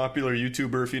well-respected and popular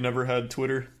YouTuber if he never had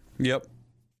Twitter. Yep.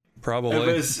 Probably.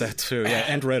 It was- That too, yeah,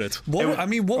 and Reddit.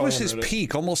 What was his Reddit.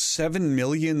 peak? Almost 7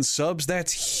 million subs?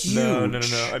 That's huge.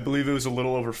 No. I believe it was a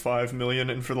little over 5 million,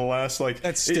 and for the last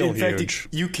That's still in fact, huge.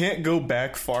 you can't go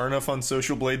back far enough on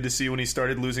Social Blade to see when he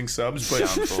started losing subs. But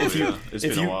Downfall, yeah. It's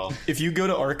been a while. if you go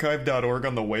to archive.org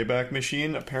on the Wayback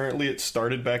Machine, apparently it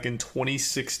started back in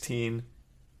 2016.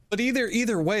 But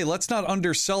either way, let's not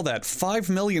undersell that. 5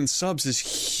 million subs is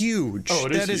huge. Oh,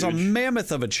 it is That is a huge.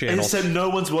 mammoth of a And channel. he said no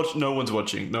one's watching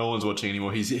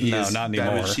anymore. He No, has not anymore.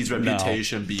 damaged his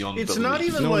reputation beyond It's belief. not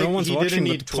even No, like no one's he watching, didn't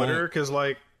but need the Twitter, because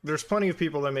like there's plenty of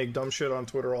people that make dumb shit on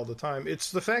Twitter all the time.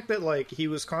 It's the fact that like he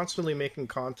was constantly making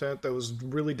content that was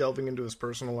really delving into his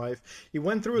personal life. He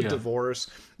went through a divorce.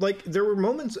 Like there were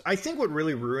moments. I think what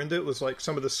really ruined it was like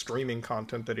some of the streaming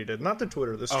content that he did, not the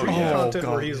Twitter, the streaming content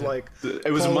where he's like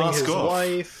It was calling mask his off.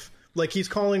 wife. Like he's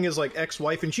calling his like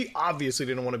ex-wife, and she obviously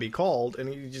didn't want to be called, and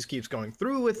he just keeps going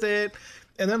through with it.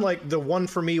 And then like the one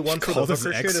for me, one for the Called his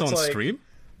hooker shit. ex It's on like stream?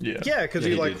 yeah, because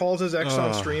he he like did. calls his ex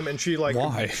on stream, and she like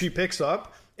Why? she picks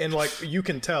up, and like you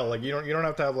can tell, like you don't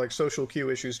have to have like social cue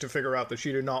issues to figure out that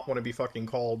she did not want to be fucking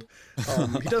called.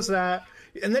 He does that,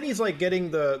 and then he's like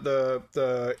getting the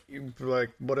like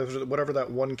whatever that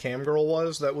one cam girl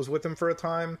was that was with him for a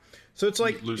time. So it's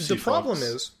like Lucy the problem Fox.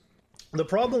 is. The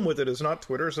problem with it is not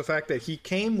Twitter, it's the fact that he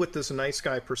came with this nice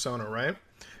guy persona, right?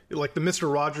 Like the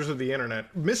Mr. Rogers of the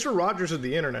internet. Mr. Rogers of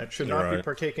the internet should not be Right.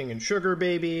 partaking in sugar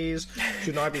babies,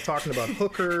 should not be talking about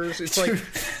hookers. It's like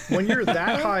when you're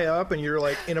that high up and you're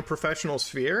like in a professional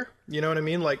sphere, you know what I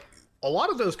mean? Like a lot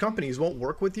of those companies won't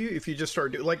work with you if you just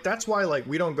start doing like that's why like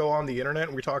we don't go on the internet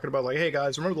and we're talking about like, hey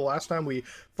guys, remember the last time we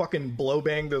fucking blow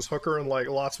banged this hooker in like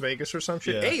Las Vegas or some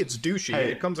shit? Yeah. A, it's douchey.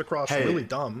 Hey, it comes across hey. really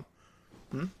dumb.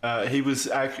 He was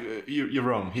actually, you're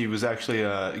wrong. He was actually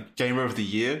Gamer of the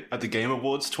Year at the Game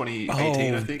Awards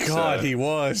 2018, I think. God, so. he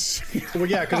was. Well,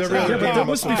 yeah, because every other Yeah, but game that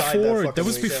was must have died before. fucking That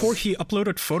was weekend. before he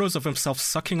uploaded photos of himself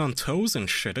sucking on toes and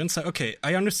shit. And it's like, okay,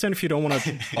 I understand if you don't want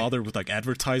to bother with like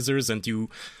advertisers and you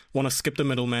want to skip the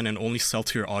middleman and only sell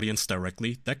to your audience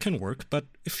directly. That can work. But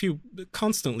if you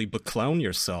constantly clown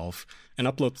yourself and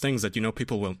upload things that you know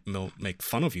people will make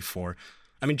fun of you for.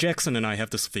 I mean, Jackson and I have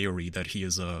this theory that he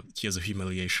has a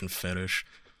humiliation fetish,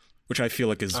 which I feel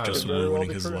like is just very well ruining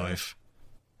be his correct. life.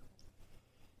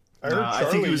 I heard Nah, I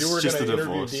Charlie, think it was you were just going to the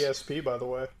interview divorce. DSP, by the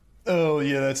way. Oh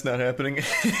yeah, that's not happening.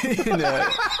 No.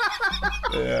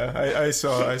 Yeah, I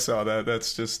saw that.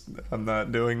 That's just I'm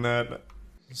not doing that.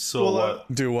 So Well,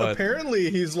 what? Do what? Apparently,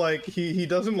 he's like he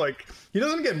doesn't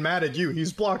get mad at you.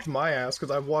 He's blocked my ass because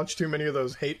I've watched too many of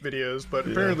those hate videos. But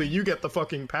apparently, you get the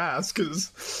fucking pass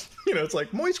because it's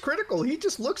like Moist Critical. He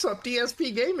just looks up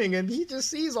DSP Gaming and he just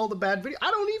sees all the bad videos.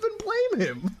 I don't even blame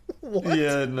him. What?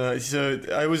 Yeah, no. So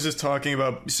I was just talking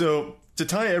about. So to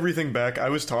tie everything back, I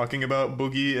was talking about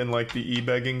Boogie and like the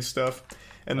e-begging stuff.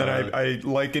 And then I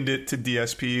likened it to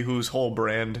DSP, whose whole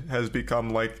brand has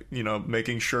become like,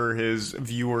 making sure his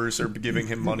viewers are giving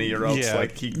him money, or else Yeah,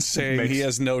 like he saying makes, he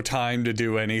has no time to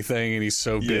do anything and he's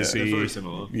so busy. They're very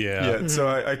similar. Yeah. Yeah, so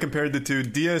I compared the two.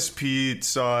 DSP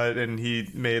saw it and he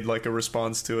made like a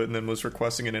response to it and then was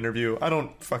requesting an interview. I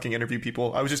don't fucking interview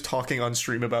people. I was just talking on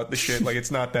stream about the shit. Like,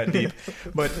 it's not that deep.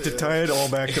 But to tie it all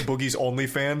back to Boogie's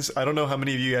OnlyFans, I don't know how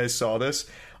many of you guys saw this.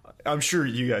 I'm sure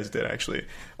you guys did, actually.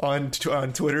 On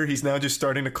Twitter, he's now just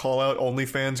starting to call out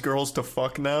OnlyFans girls to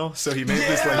fuck now. So he made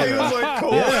this like... He was like,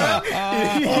 cool.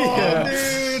 Oh,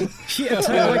 dude.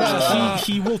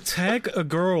 He will tag a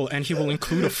girl and he will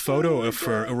include a photo of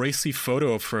her, a racy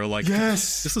photo of her. Like,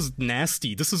 Yes. this is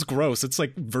nasty. This is gross. It's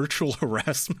like virtual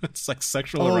harassment. It's like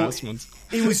sexual harassment.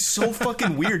 It was so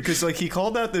fucking weird because like he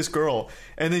called out this girl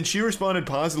and then she responded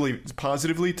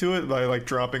positively to it by like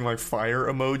dropping like fire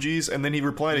emojis, and then he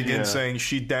replied again saying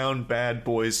she down bad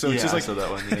boys. So it's Yeah, just I like saw that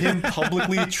one, yeah. him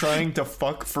publicly trying to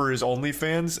fuck for his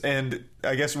OnlyFans, and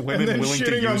I guess women And then willing to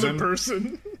shitting on use the him.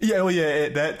 person. Yeah, well, yeah,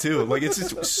 that too. Like, it's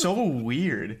just so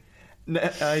weird.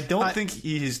 I don't think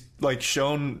he's like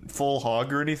shown full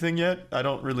hog or anything yet. I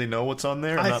don't really know what's on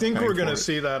there. I'm I not think paying we're going for to it.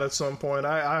 see that at some point.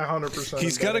 I 100%.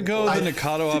 He's got to go the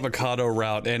Nikado avocado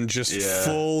route and just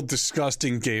full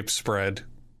disgusting gape spread.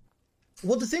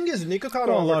 Well, the thing is, Nikocado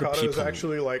Well, a lot of Avocado is people-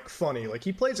 actually like funny. Like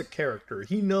he plays a character.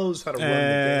 He knows how to run the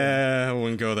game. I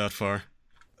wouldn't go that far.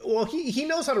 Well, he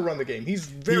knows how to run the game. He's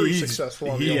very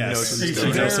successful on the he game. knows Yes. his He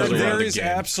stuff. knows how to run There the is game.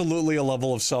 absolutely a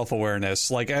level of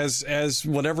self-awareness. Like as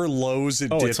whatever lows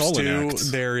it Oh, dips it's all an to,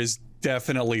 act. there is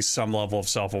definitely some level of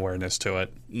self-awareness to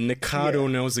it. Nikado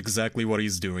knows exactly what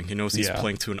he's doing. He knows he's Yeah.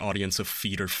 playing to an audience of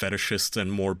feeder fetishists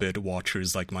and morbid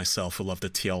watchers like myself who love the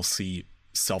TLC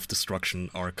self-destruction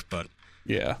arc, but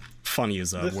Yeah. funny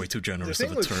is way too generous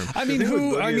of a term. I mean,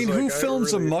 who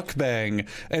films really... a mukbang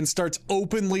and starts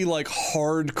openly like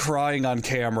hard crying on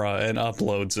camera and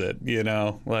uploads it? You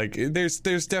know, like there's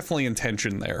definitely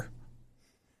intention there.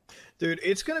 Dude,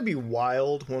 it's gonna be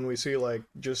wild when we see like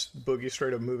just Boogie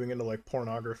straight up moving into like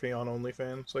pornography on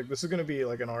OnlyFans. Like this is gonna be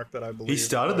like an arc that I believe he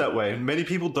started that way. Many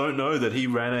people don't know that he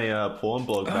ran a porn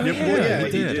blog. He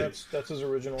did. That's his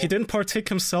original. He didn't partake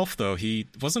himself though. He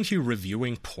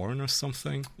reviewing porn or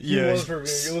something. He was reviewing.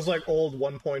 It was like old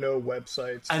 1.0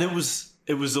 websites, and it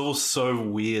was all so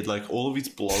weird. Like all of his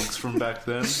blogs from back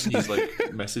then, his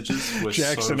like messages were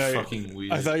Jackson, so fucking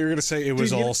weird. I thought you were gonna say it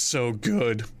was all so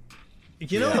good.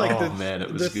 You know, like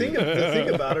the thing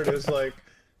about it is like,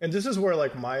 and this is where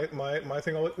like my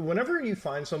thing. Whenever you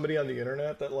find somebody on the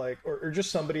internet that like, or just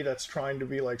somebody that's trying to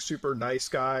be like super nice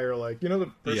guy, or like, you know,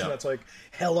 the person that's like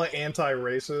hella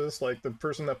anti-racist, like the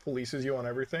person that polices you on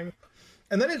everything,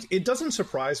 and then it doesn't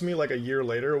surprise me like a year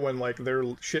later when like their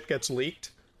shit gets leaked.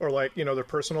 Or like, you know, their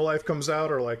personal life comes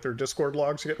out, or like their Discord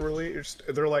logs get released.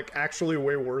 They're like actually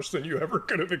way worse than you ever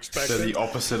could have expected. They're the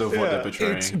opposite of what they're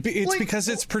portraying. It's like, because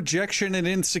it's projection and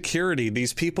insecurity.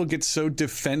 These people get so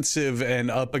defensive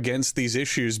and up against these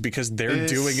issues because they're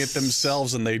doing it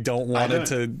themselves and they don't want it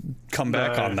to come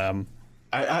back on them.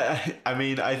 I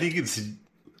mean, I think it's,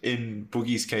 in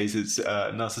Boogie's case, it's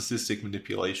narcissistic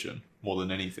manipulation more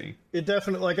than anything. It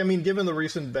definitely, like, I mean, given the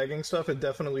recent begging stuff, it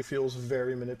definitely feels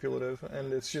very manipulative,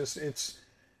 and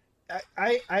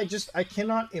I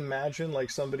cannot imagine like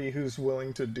somebody who's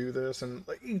willing to do this. And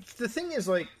like the thing is,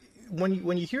 like, when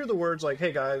you hear the words like,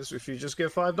 "Hey guys, if you just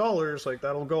give $5, like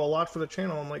that'll go a lot for the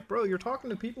channel," I'm like, bro, you're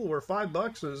talking to people where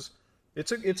 $5 is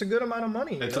it's a good amount of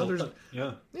money.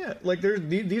 Yeah. Like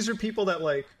these are people that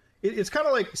like. It's kind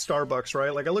of like Starbucks,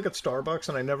 right? Like I look at Starbucks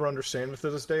and I never understand it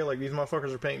to this day. Like these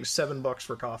motherfuckers are paying $7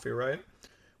 for coffee, right?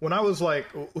 When I was like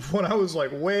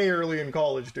way early in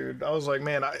college, dude, I was like,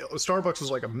 man, Starbucks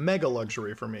was like a mega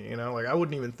luxury for me, you know? Like I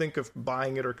wouldn't even think of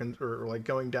buying it or like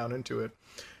going down into it.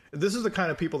 This is the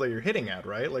kind of people that you're hitting at,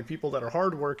 right? Like people that are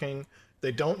hardworking.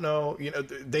 They don't know, you know,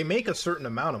 they make a certain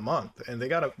amount a month, and they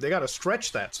gotta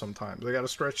stretch that sometimes. They gotta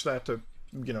stretch that to,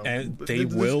 you know, and they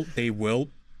will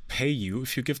pay you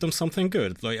if you give them something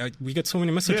good. Like we get so many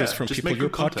messages from people. Your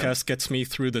podcast gets me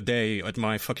through the day at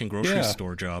my fucking grocery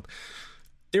store job.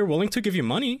 They're willing to give you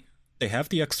money. They have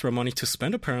the extra money to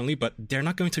spend apparently, but they're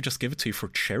not going to just give it to you for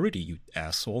charity, you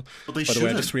asshole. But they By the way,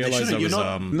 I just realized you're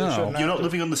not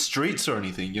living on the streets or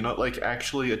anything. You're not like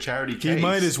actually a charity case. He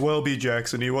might as well be,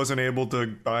 Jackson. He wasn't able to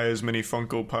buy as many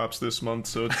Funko Pops this month,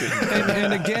 so it didn't.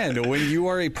 and again, when you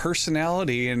are a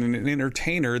personality and an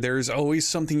entertainer, there's always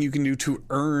something you can do to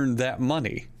earn that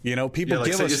money. You know, people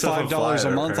give us $5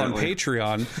 a month on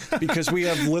Patreon because we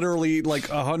have literally like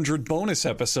 100 bonus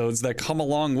episodes that come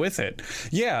along with it.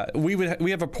 Yeah,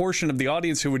 we have a portion of the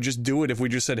audience who would just do it if we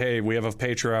just said, hey, we have a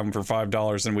Patreon for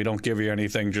 $5 and we don't give you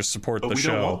anything, just support the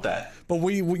show. We don't want that. But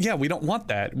we don't want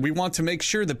that. We want to make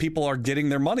sure that people are getting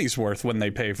their money's worth when they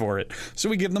pay for it. So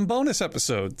we give them bonus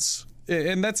episodes.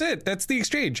 And that's it. That's the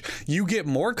exchange. You get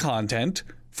more content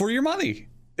for your money.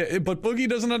 But Boogie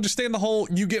doesn't understand the whole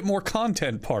you get more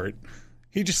content part.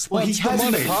 He just wants the money.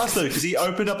 In the past though, because he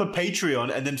opened up a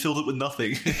Patreon and then filled it with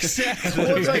nothing. Exactly.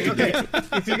 Well, it's like, okay,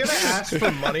 if you're gonna ask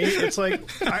for money, it's like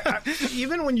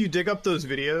even when you dig up those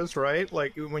videos, right?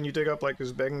 Like when you dig up like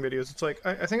his begging videos, it's like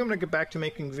I think I'm gonna get back to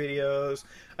making videos.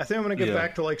 I think I'm gonna get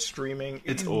back to like streaming.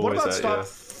 It's what always about stop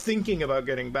thinking about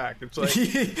getting back? It's like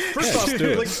first off,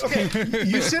 dude, like okay,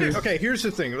 you sit. Okay, here's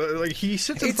the thing. Like he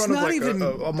sits in front of like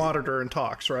a monitor and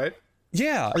talks, right?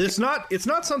 Yeah, it's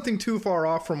not something too far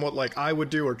off from what like I would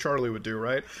do or Charlie would do,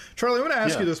 right? Charlie, I'm going to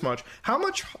ask you this much: how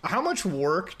much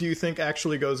work do you think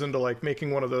actually goes into like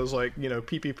making one of those like, you know,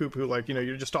 pee pee poo poo, like, you know,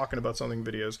 you're just talking about something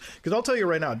videos? Because I'll tell you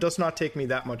right now, it does not take me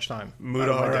that much time.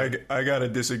 Mudar, I gotta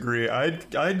disagree.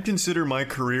 I'd consider my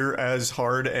career as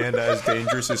hard and as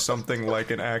dangerous as something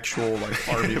like an actual like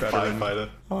army veteran.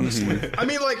 Honestly, I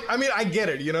mean, I get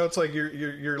it. You know, it's like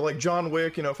you're like John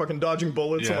Wick, you know, fucking dodging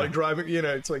bullets and like driving. You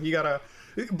know, it's like you gotta.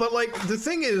 But like the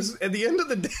thing is, at the end of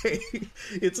the day,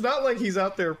 it's not like he's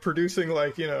out there producing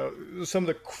like, you know, some of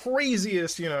the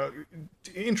craziest, you know,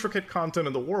 intricate content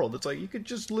in the world. It's like you could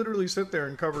just literally sit there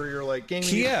and cover your like gaming.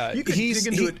 Yeah, you could dig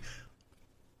into it.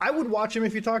 I would watch him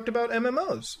if he talked about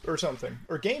MMOs or something,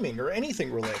 or gaming, or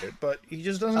anything related, but he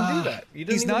just doesn't do that.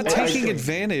 He's not taking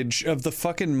advantage of the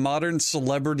fucking modern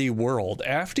celebrity world.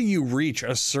 After you reach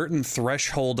a certain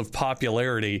threshold of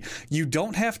popularity, you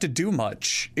don't have to do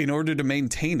much in order to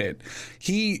maintain it.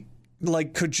 He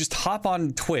like could just hop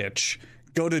on Twitch,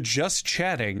 go to just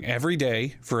chatting every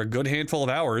day for a good handful of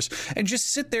hours, and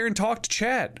just sit there and talk to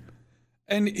chat.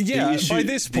 And yeah, by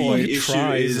this point, he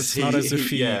tries. It's not as if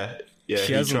he tries.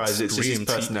 It's just his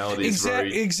personality is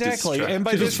very exactly. And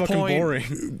by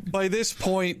this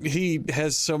point, he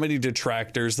has so many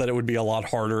detractors that it would be a lot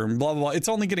harder and blah, blah, blah. It's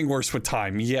only getting worse with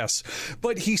time, yes.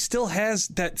 But he still has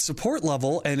that support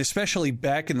level, and especially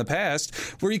back in the past,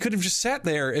 where he could have just sat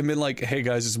there and been like, hey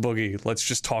guys, it's Boogie. Let's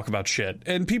just talk about shit.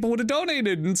 And people would have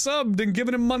donated and subbed and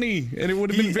given him money, and it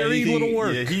would have been very little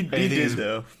work. Yeah, he did,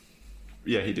 though.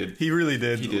 Yeah, he did. He really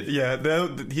did. He did. Yeah,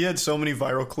 he had so many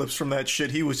viral clips from that shit.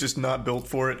 He was just not built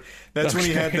for it. That's when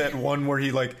he had that one where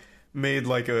he like made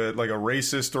like a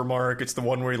racist remark. It's the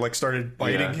one where he like started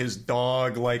biting his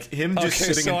dog. Like him just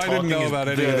sitting and talking. I didn't know about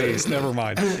any of these. Never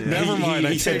mind. Never mind.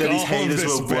 He said that his haters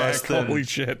were worse than. Holy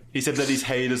shit. He said that his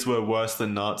haters were worse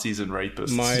than Nazis and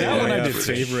rapists.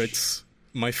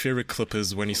 My favorite clip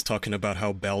is when he's talking about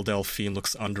how Belle Delphine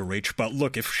looks underage. But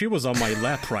look, if she was on my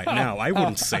lap right now, I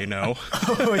wouldn't say no.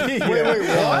 Wait, what?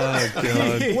 Oh,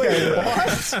 God. Wait, what? I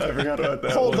forgot about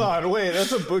that. Hold on, wait,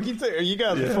 that's a Boogie thing? Are you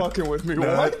guys fucking with me?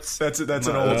 No, what? That's an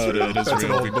old. It is that's an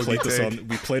real. old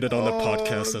We played it on the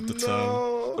podcast at the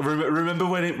time. Remember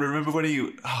when he?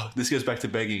 Oh, this goes back to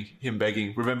him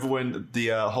begging. Remember when the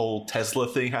whole Tesla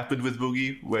thing happened with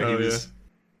Boogie, where he was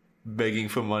begging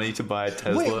for money to buy a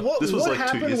Tesla? Wait, this was what like 2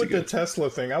 happened years with ago. the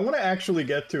Tesla thing? I want to actually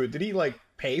get to it. Did he like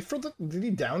pay for did he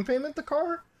down payment the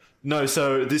car? No,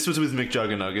 so this was with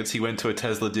McJuggernuggets. He went to a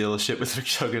Tesla dealership with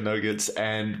McJuggernuggets,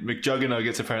 and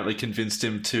McJuggernuggets apparently convinced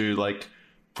him to like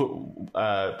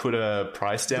put a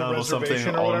price down or something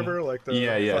or whatever, like something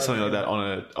like that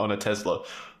on a Tesla.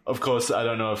 Of course, I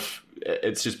don't know if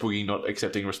it's just Boogie not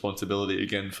accepting responsibility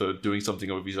again for doing something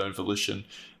of his own volition.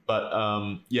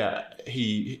 But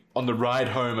he on the ride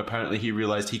home, apparently he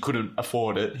realized he couldn't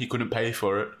afford it. He couldn't pay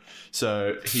for it.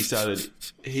 So he started,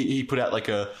 he put out like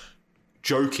a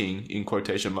joking, in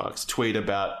quotation marks, tweet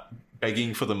about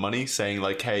begging for the money, saying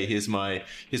like, hey, here's my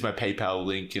PayPal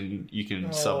link and you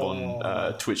can sub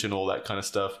on Twitch and all that kind of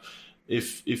stuff.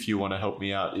 If you want to help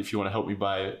me out, if you want to help me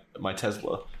buy my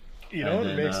Tesla. You know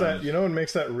what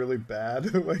makes that really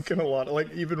bad? Like in a lot, like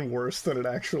even worse than it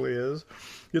actually is.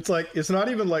 It's like, it's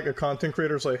not even like a content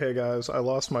creator's like, hey guys, I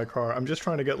lost my car. I'm just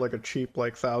trying to get like a cheap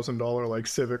like $1,000 like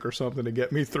Civic or something to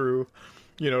get me through,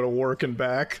 to work and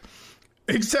back.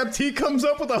 Except he comes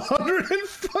up with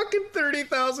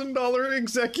 $130,000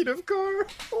 executive car.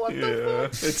 What the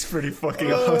fuck? It's pretty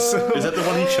fucking awesome. Is that the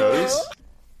one he chose?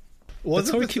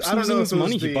 That's how he keeps losing his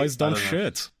money. He buys dumb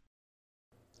shit.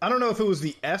 I don't know if it was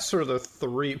the S or the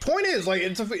 3. Point is, like,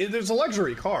 it's a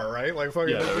luxury car, right? Like,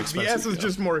 fucking, the S is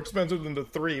just more expensive than the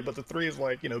 3, but the 3 is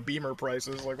like, Beamer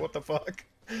prices. Like, what the fuck?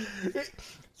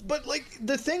 But like,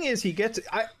 the thing is, he gets.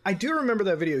 I do remember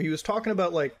that video. He was talking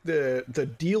about like the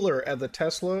dealer at the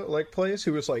Tesla like place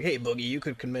who was like, "Hey, Boogie, you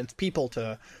could convince people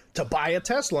to buy a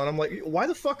Tesla." And I'm like, why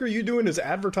the fuck are you doing this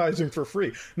advertising for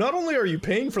free? Not only are you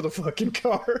paying for the fucking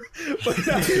car, but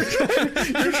now you're trying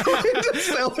to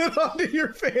sell it onto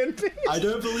your fan base. I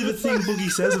don't believe a thing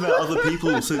Boogie says about other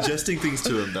people suggesting things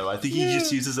to him, though. I think he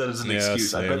just uses that as an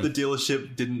excuse. Same. I bet the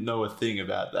dealership didn't know a thing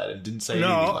about that and didn't say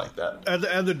anything like that. At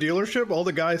the dealership, all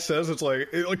the guy says, it's like,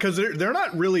 because they're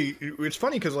not really. It's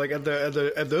funny because like at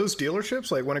those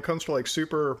dealerships, like when it comes to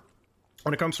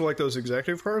like those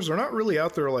executive cars, they're not really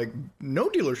out there. Like no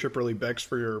dealership really begs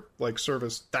for your like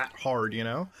service that hard,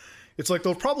 It's like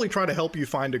they'll probably try to help you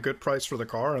find a good price for the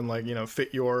car and like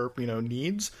fit your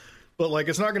needs. But like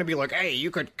it's not going to be like, hey,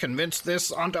 you could convince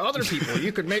this onto other people.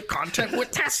 You could make content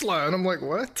with Tesla, and I'm like,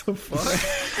 what the fuck?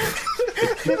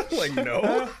 Like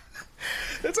no.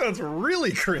 That sounds really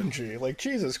cringy. Like,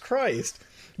 Jesus Christ.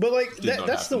 But, like,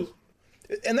 that's the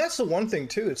one thing,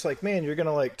 too. It's like, man, you're going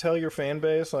to, like, tell your fan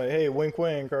base, like, hey, wink,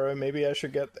 wink, or maybe I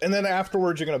should get... And then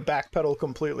afterwards, you're going to backpedal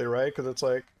completely, right? Because it's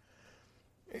like...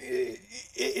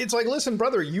 It's like, listen,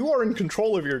 brother, you are in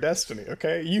control of your destiny,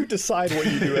 okay? You decide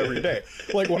what you do every day.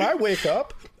 Like, when I wake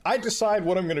up, I decide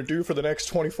what I'm going to do for the next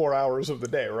 24 hours of the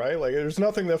day, right? Like, there's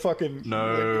nothing that fucking...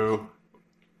 No...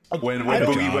 Like, When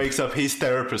Boogie wakes up, his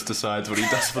therapist decides what he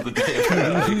does for the day.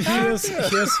 He has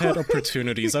had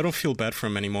opportunities. I don't feel bad for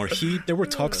him anymore. There were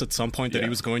talks at some point that he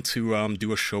was going to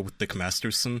do a show with Dick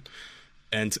Masterson,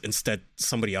 and instead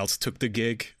somebody else took the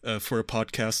gig for a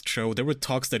podcast show. There were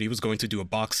talks that he was going to do a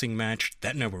boxing match.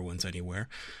 That never went anywhere.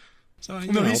 So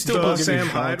he's still boxing. Sam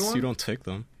Hyde one? You don't take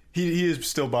them. He is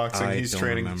still boxing. He's don't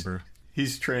training. Remember.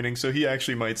 He's training, so he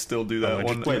actually might still do that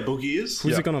one. Wait, Boogie is?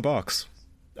 Who's he gonna box?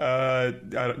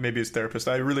 Maybe his therapist.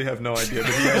 I really have no idea,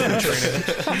 but he has been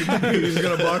training. He's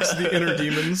gonna box the inner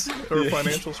demons or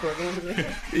financial struggles.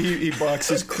 He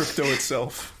boxes crypto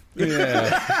itself.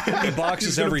 Yeah, he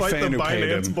boxes every fan who paid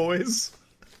him. Boys.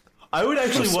 I would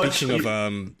actually watch. Speaking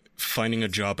of finding a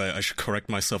job, I should correct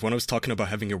myself. When I was talking about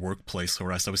having your workplace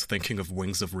harassed, I was thinking of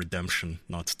Wings of Redemption,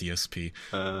 not DSP.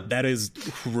 That is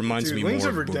who reminds me Wings more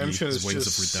of Redemption Boogie, is Wings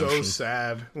just of Redemption. so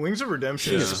sad. Wings of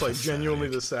Redemption is just like genuinely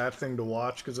the sad thing to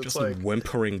watch because it's Just like a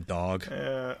whimpering dog.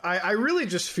 I really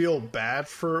just feel bad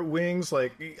for Wings.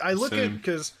 Like I look at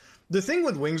because the thing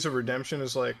with Wings of Redemption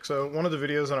is like, so one of the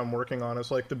videos that I'm working on is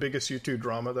like the biggest YouTube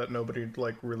drama that nobody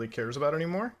like really cares about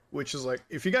anymore, which is like,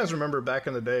 if you guys remember back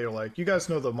in the day, like you guys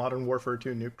know the Modern Warfare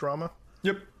 2 nuke drama.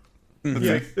 Yep.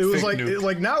 Yeah, it was like nuke.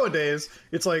 like nowadays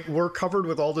it's like we're covered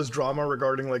with all this drama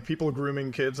regarding like people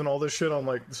grooming kids and all this shit on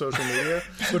like social media.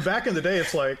 But back in the day,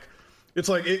 it's like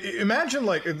imagine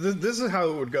like this is how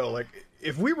it would go. Like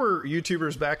if we were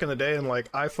YouTubers back in the day and like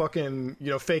I fucking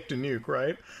faked a nuke,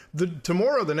 right?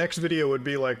 Tomorrow the next video would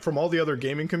be like from all the other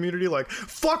gaming community like,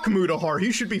 fuck Mutahar,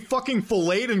 he should be fucking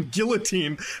filleted and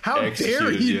guillotined. How dare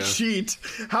he cheat?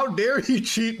 How dare he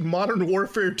cheat Modern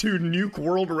Warfare 2 nuke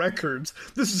world records?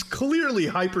 This is clearly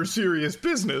hyper serious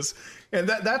business. And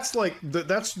that's like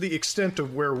that's the extent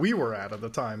of where we were at the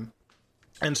time.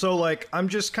 And so like I'm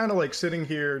just kind of like sitting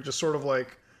here just sort of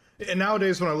like, and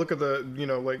nowadays when I look at the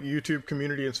like YouTube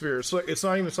community and sphere, it's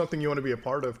not even something you want to be a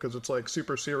part of because it's like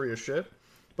super serious shit.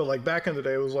 But like back in the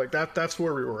day, it was like that's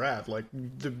where we were at. Like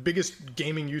the biggest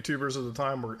gaming YouTubers at the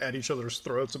time were at each other's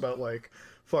throats about like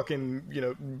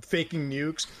fucking faking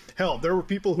nukes. Hell, there were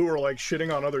people who were like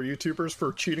shitting on other YouTubers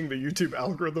for cheating the YouTube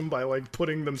algorithm by like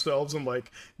putting themselves in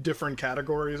like different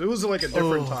categories. It was like a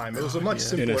different time. It was a much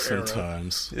simpler Innocent era.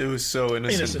 times. It was so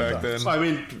innocent back then. I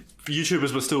mean,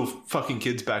 YouTubers were still fucking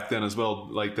kids back then as well.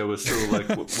 Like there was still like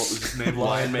what was his name,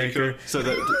 Lion Maker. So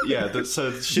that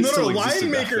so shit still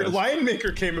existed back then. Lion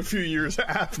Maker came a few years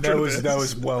after. That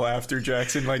was well after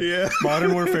Jackson. Like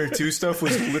Modern Warfare 2 stuff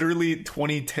was literally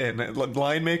 2010.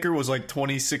 Lion Maker was like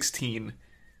 2016.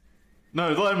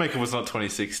 No, Lion Maker was not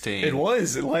 2016. It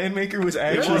was. Lion Maker was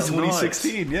actually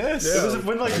 2016. Yes. It was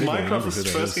when like Minecraft was who that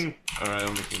first is. thing. All right,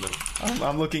 I'm looking it up.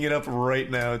 I'm looking it up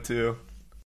right now too.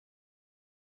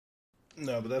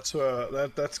 No, but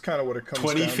that's kind of what it comes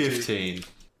down to. 2015.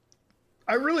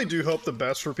 I really do hope the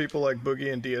best for people like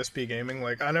Boogie and DSP Gaming.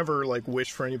 Like, I never like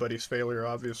wish for anybody's failure,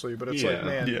 obviously, but it's like,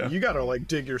 man, you gotta like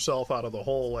dig yourself out of the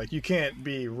hole. Like, you can't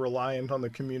be reliant on the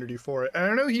community for it. And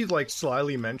I know he like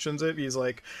slyly mentions it. He's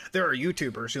like, there are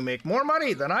YouTubers who make more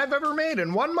money than I've ever made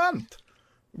in 1 month.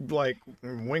 Like,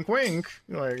 wink, wink.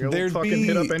 Like, you'll fucking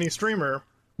hit up any streamer.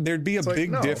 There'd be a like,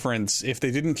 big no. difference if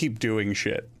they didn't keep doing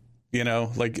shit.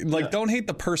 Like don't hate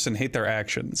the person, hate their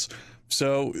actions.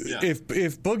 So if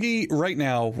Boogie right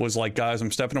now was like, guys,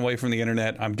 I'm stepping away from the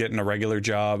internet, I'm getting a regular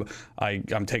job,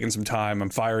 I'm taking some time, I'm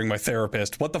firing my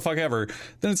therapist, what the fuck ever,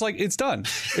 then it's like, it's done,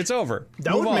 it's over.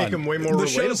 That Move would on. make him way more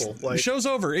relatable. The show's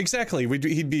over, exactly.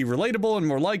 He'd be relatable and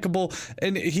more likable,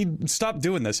 and he'd stop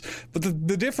doing this. But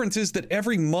the difference is that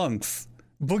every month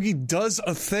Boogie does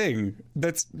a thing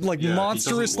that's like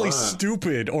monstrously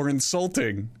stupid or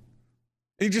insulting.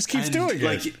 He just keeps doing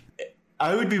it.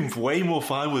 I would be way more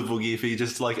fine with Boogie if he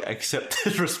just like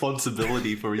accepted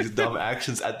responsibility for his dumb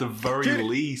actions at the very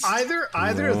least. Either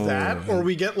that, or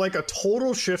we get like a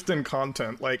total shift in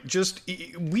content. Like, just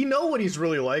we know what he's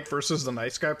really like versus the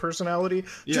nice guy personality.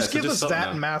 Just give us that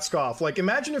and mask off. Like,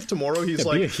 imagine if tomorrow he's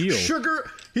like sugar.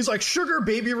 He's like sugar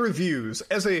baby reviews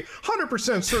as a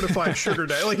 100% certified sugar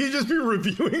daddy. Like, he'd just be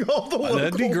reviewing all the local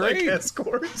That'd be great. like,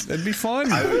 escorts. That'd be fun.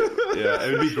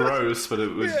 It would be gross, but it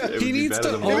would. It would He be needs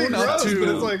better to than what own he's up done. to-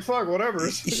 But it's like, fuck, whatever.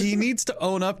 He needs to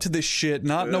own up to this shit,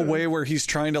 not in a way where he's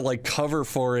trying to like cover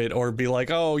for it or be like,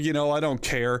 oh, I don't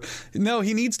care. No,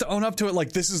 he needs to own up to it.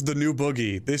 Like, this is the new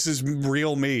Boogie. This is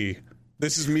real me.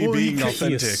 This is me being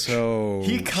authentic.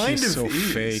 He kind of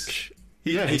is. fake.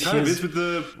 He kind of is with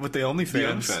the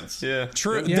OnlyFans. Yeah.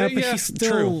 True. Yeah, but he's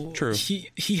still true.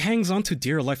 He hangs on to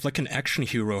dear life like an action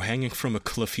hero hanging from a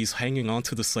cliff. He's hanging on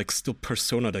to this like still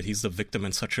persona that he's the victim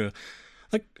in such a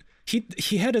like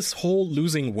he had his whole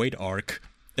losing weight arc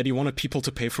that he wanted people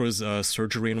to pay for his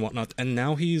surgery and whatnot, and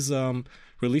now he's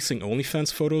releasing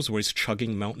OnlyFans photos where he's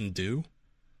chugging Mountain Dew.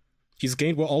 He's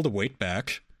gained all the weight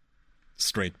back,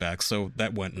 straight back, so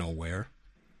that went nowhere.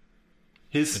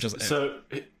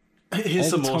 Here's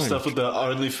some more time. stuff with the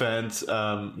OnlyFans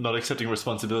not accepting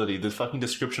responsibility. The fucking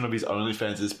description of his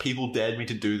OnlyFans is, people dared me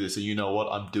to do this, and you know what?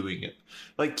 I'm doing it.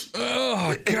 Like,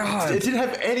 Oh, God. it didn't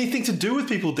have anything to do with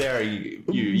people daring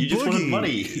you. You just wanted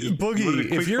money. You wanted a Boogie,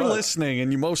 quick if you're buck. listening,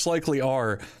 and you most likely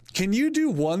are, can you do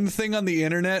one thing on the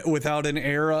internet without an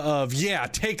era of,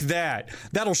 take that.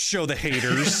 That'll show the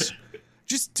haters.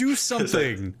 Just do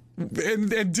something.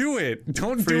 And do it.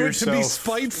 Don't do it to be yourself.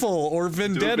 spiteful or Do it for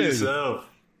vendetta. yourself.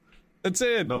 That's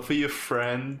it. Not for your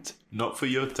friend, not for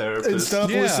your therapist. And stop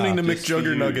Yeah. listening to Just for you.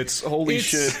 McJuggernuggets. Holy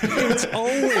shit. It's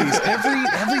always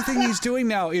everything he's doing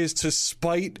now is to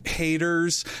spite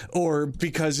haters, or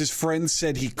because his friend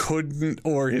said he couldn't,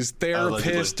 or his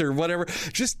therapist, Allegedly. or whatever.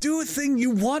 Just do a thing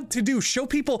you want to do. Show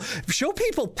people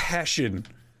passion.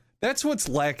 That's what's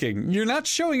lacking. You're not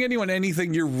showing anyone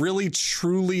anything you're really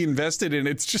truly invested in.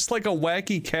 It's just like a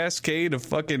wacky cascade of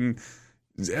fucking,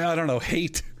 I don't know,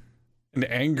 hate and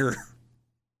anger.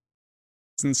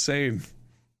 It's insane.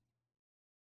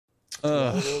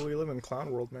 Well, we live in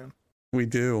clown world, man. We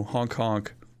do. Honk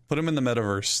honk. Put him in the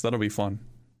metaverse. That'll be fun.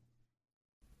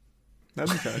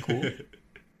 That'd be kind of cool.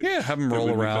 Yeah, have him That roll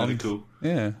would be around. kinda cool.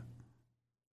 Yeah.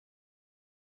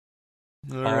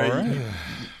 All All right. right.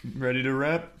 Ready to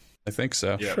wrap? I think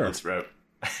so. Yeah, Sure. let's wrap.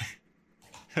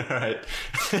 All right.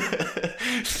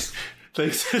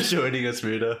 Thanks for joining us,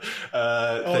 Muda.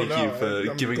 Thank no, you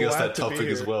for I'm giving us glad that to be topic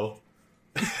as here. well.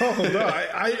 Oh no,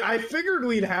 I figured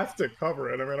we'd have to cover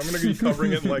it. I mean, I'm going to be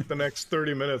covering it in like the next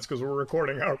 30 minutes because we're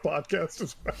recording our podcast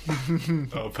as well.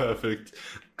 Oh, perfect.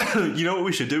 You know what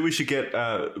we should do? We should get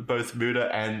both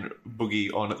Muda and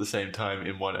Boogie on at the same time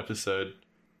in one episode.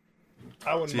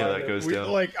 I wouldn't See how mind that it. goes We- down.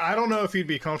 Like, I don't know if he'd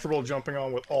be comfortable jumping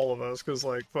on with all of us because,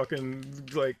 like, fucking,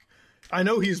 like, I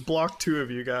know he's blocked 2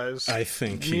 of you guys. I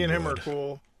think Me he and him are would.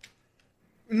 cool.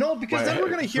 No, because Wait, then we're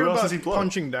gonna hear who else about has he blocked?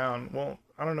 punching down. Well,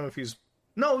 I don't know if he's.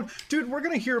 No, dude, we're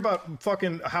gonna hear about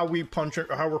fucking how we're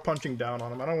punching down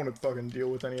on him. I don't want to fucking deal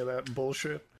with any of that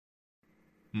bullshit.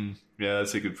 Yeah,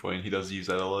 that's a good point. He does use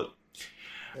that a lot.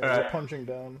 Yeah, Alright. we're punching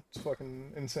down. It's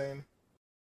fucking insane.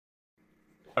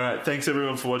 All right, thanks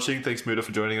everyone for watching. Thanks, Muda,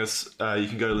 for joining us. You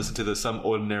can go listen to the Some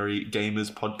Ordinary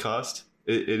Gamers podcast.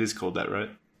 It is called that, right?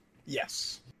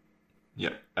 Yes. Yeah.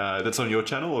 That's on your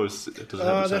channel, or does it have its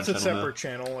own That's a channel now? separate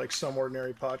channel. Like Some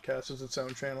Ordinary Podcast is its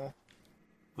own channel.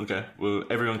 Okay, well,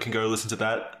 everyone can go listen to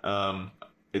that.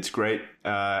 It's great,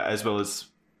 as well as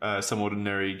Some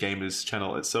Ordinary Gamers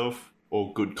channel itself.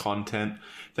 All good content.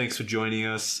 Thanks for joining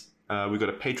us. We've got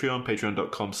a Patreon,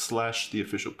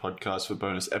 patreon.com/theofficialpodcast for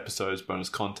bonus episodes, bonus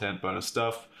content, bonus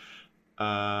stuff.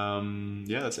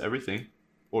 Yeah, that's everything.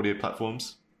 Audio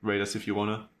platforms. Rate us if you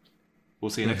wanna. We'll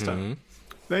see you next time.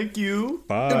 Thank you.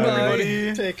 Bye.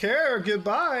 Everybody. Take care.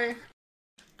 Goodbye.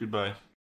 Goodbye.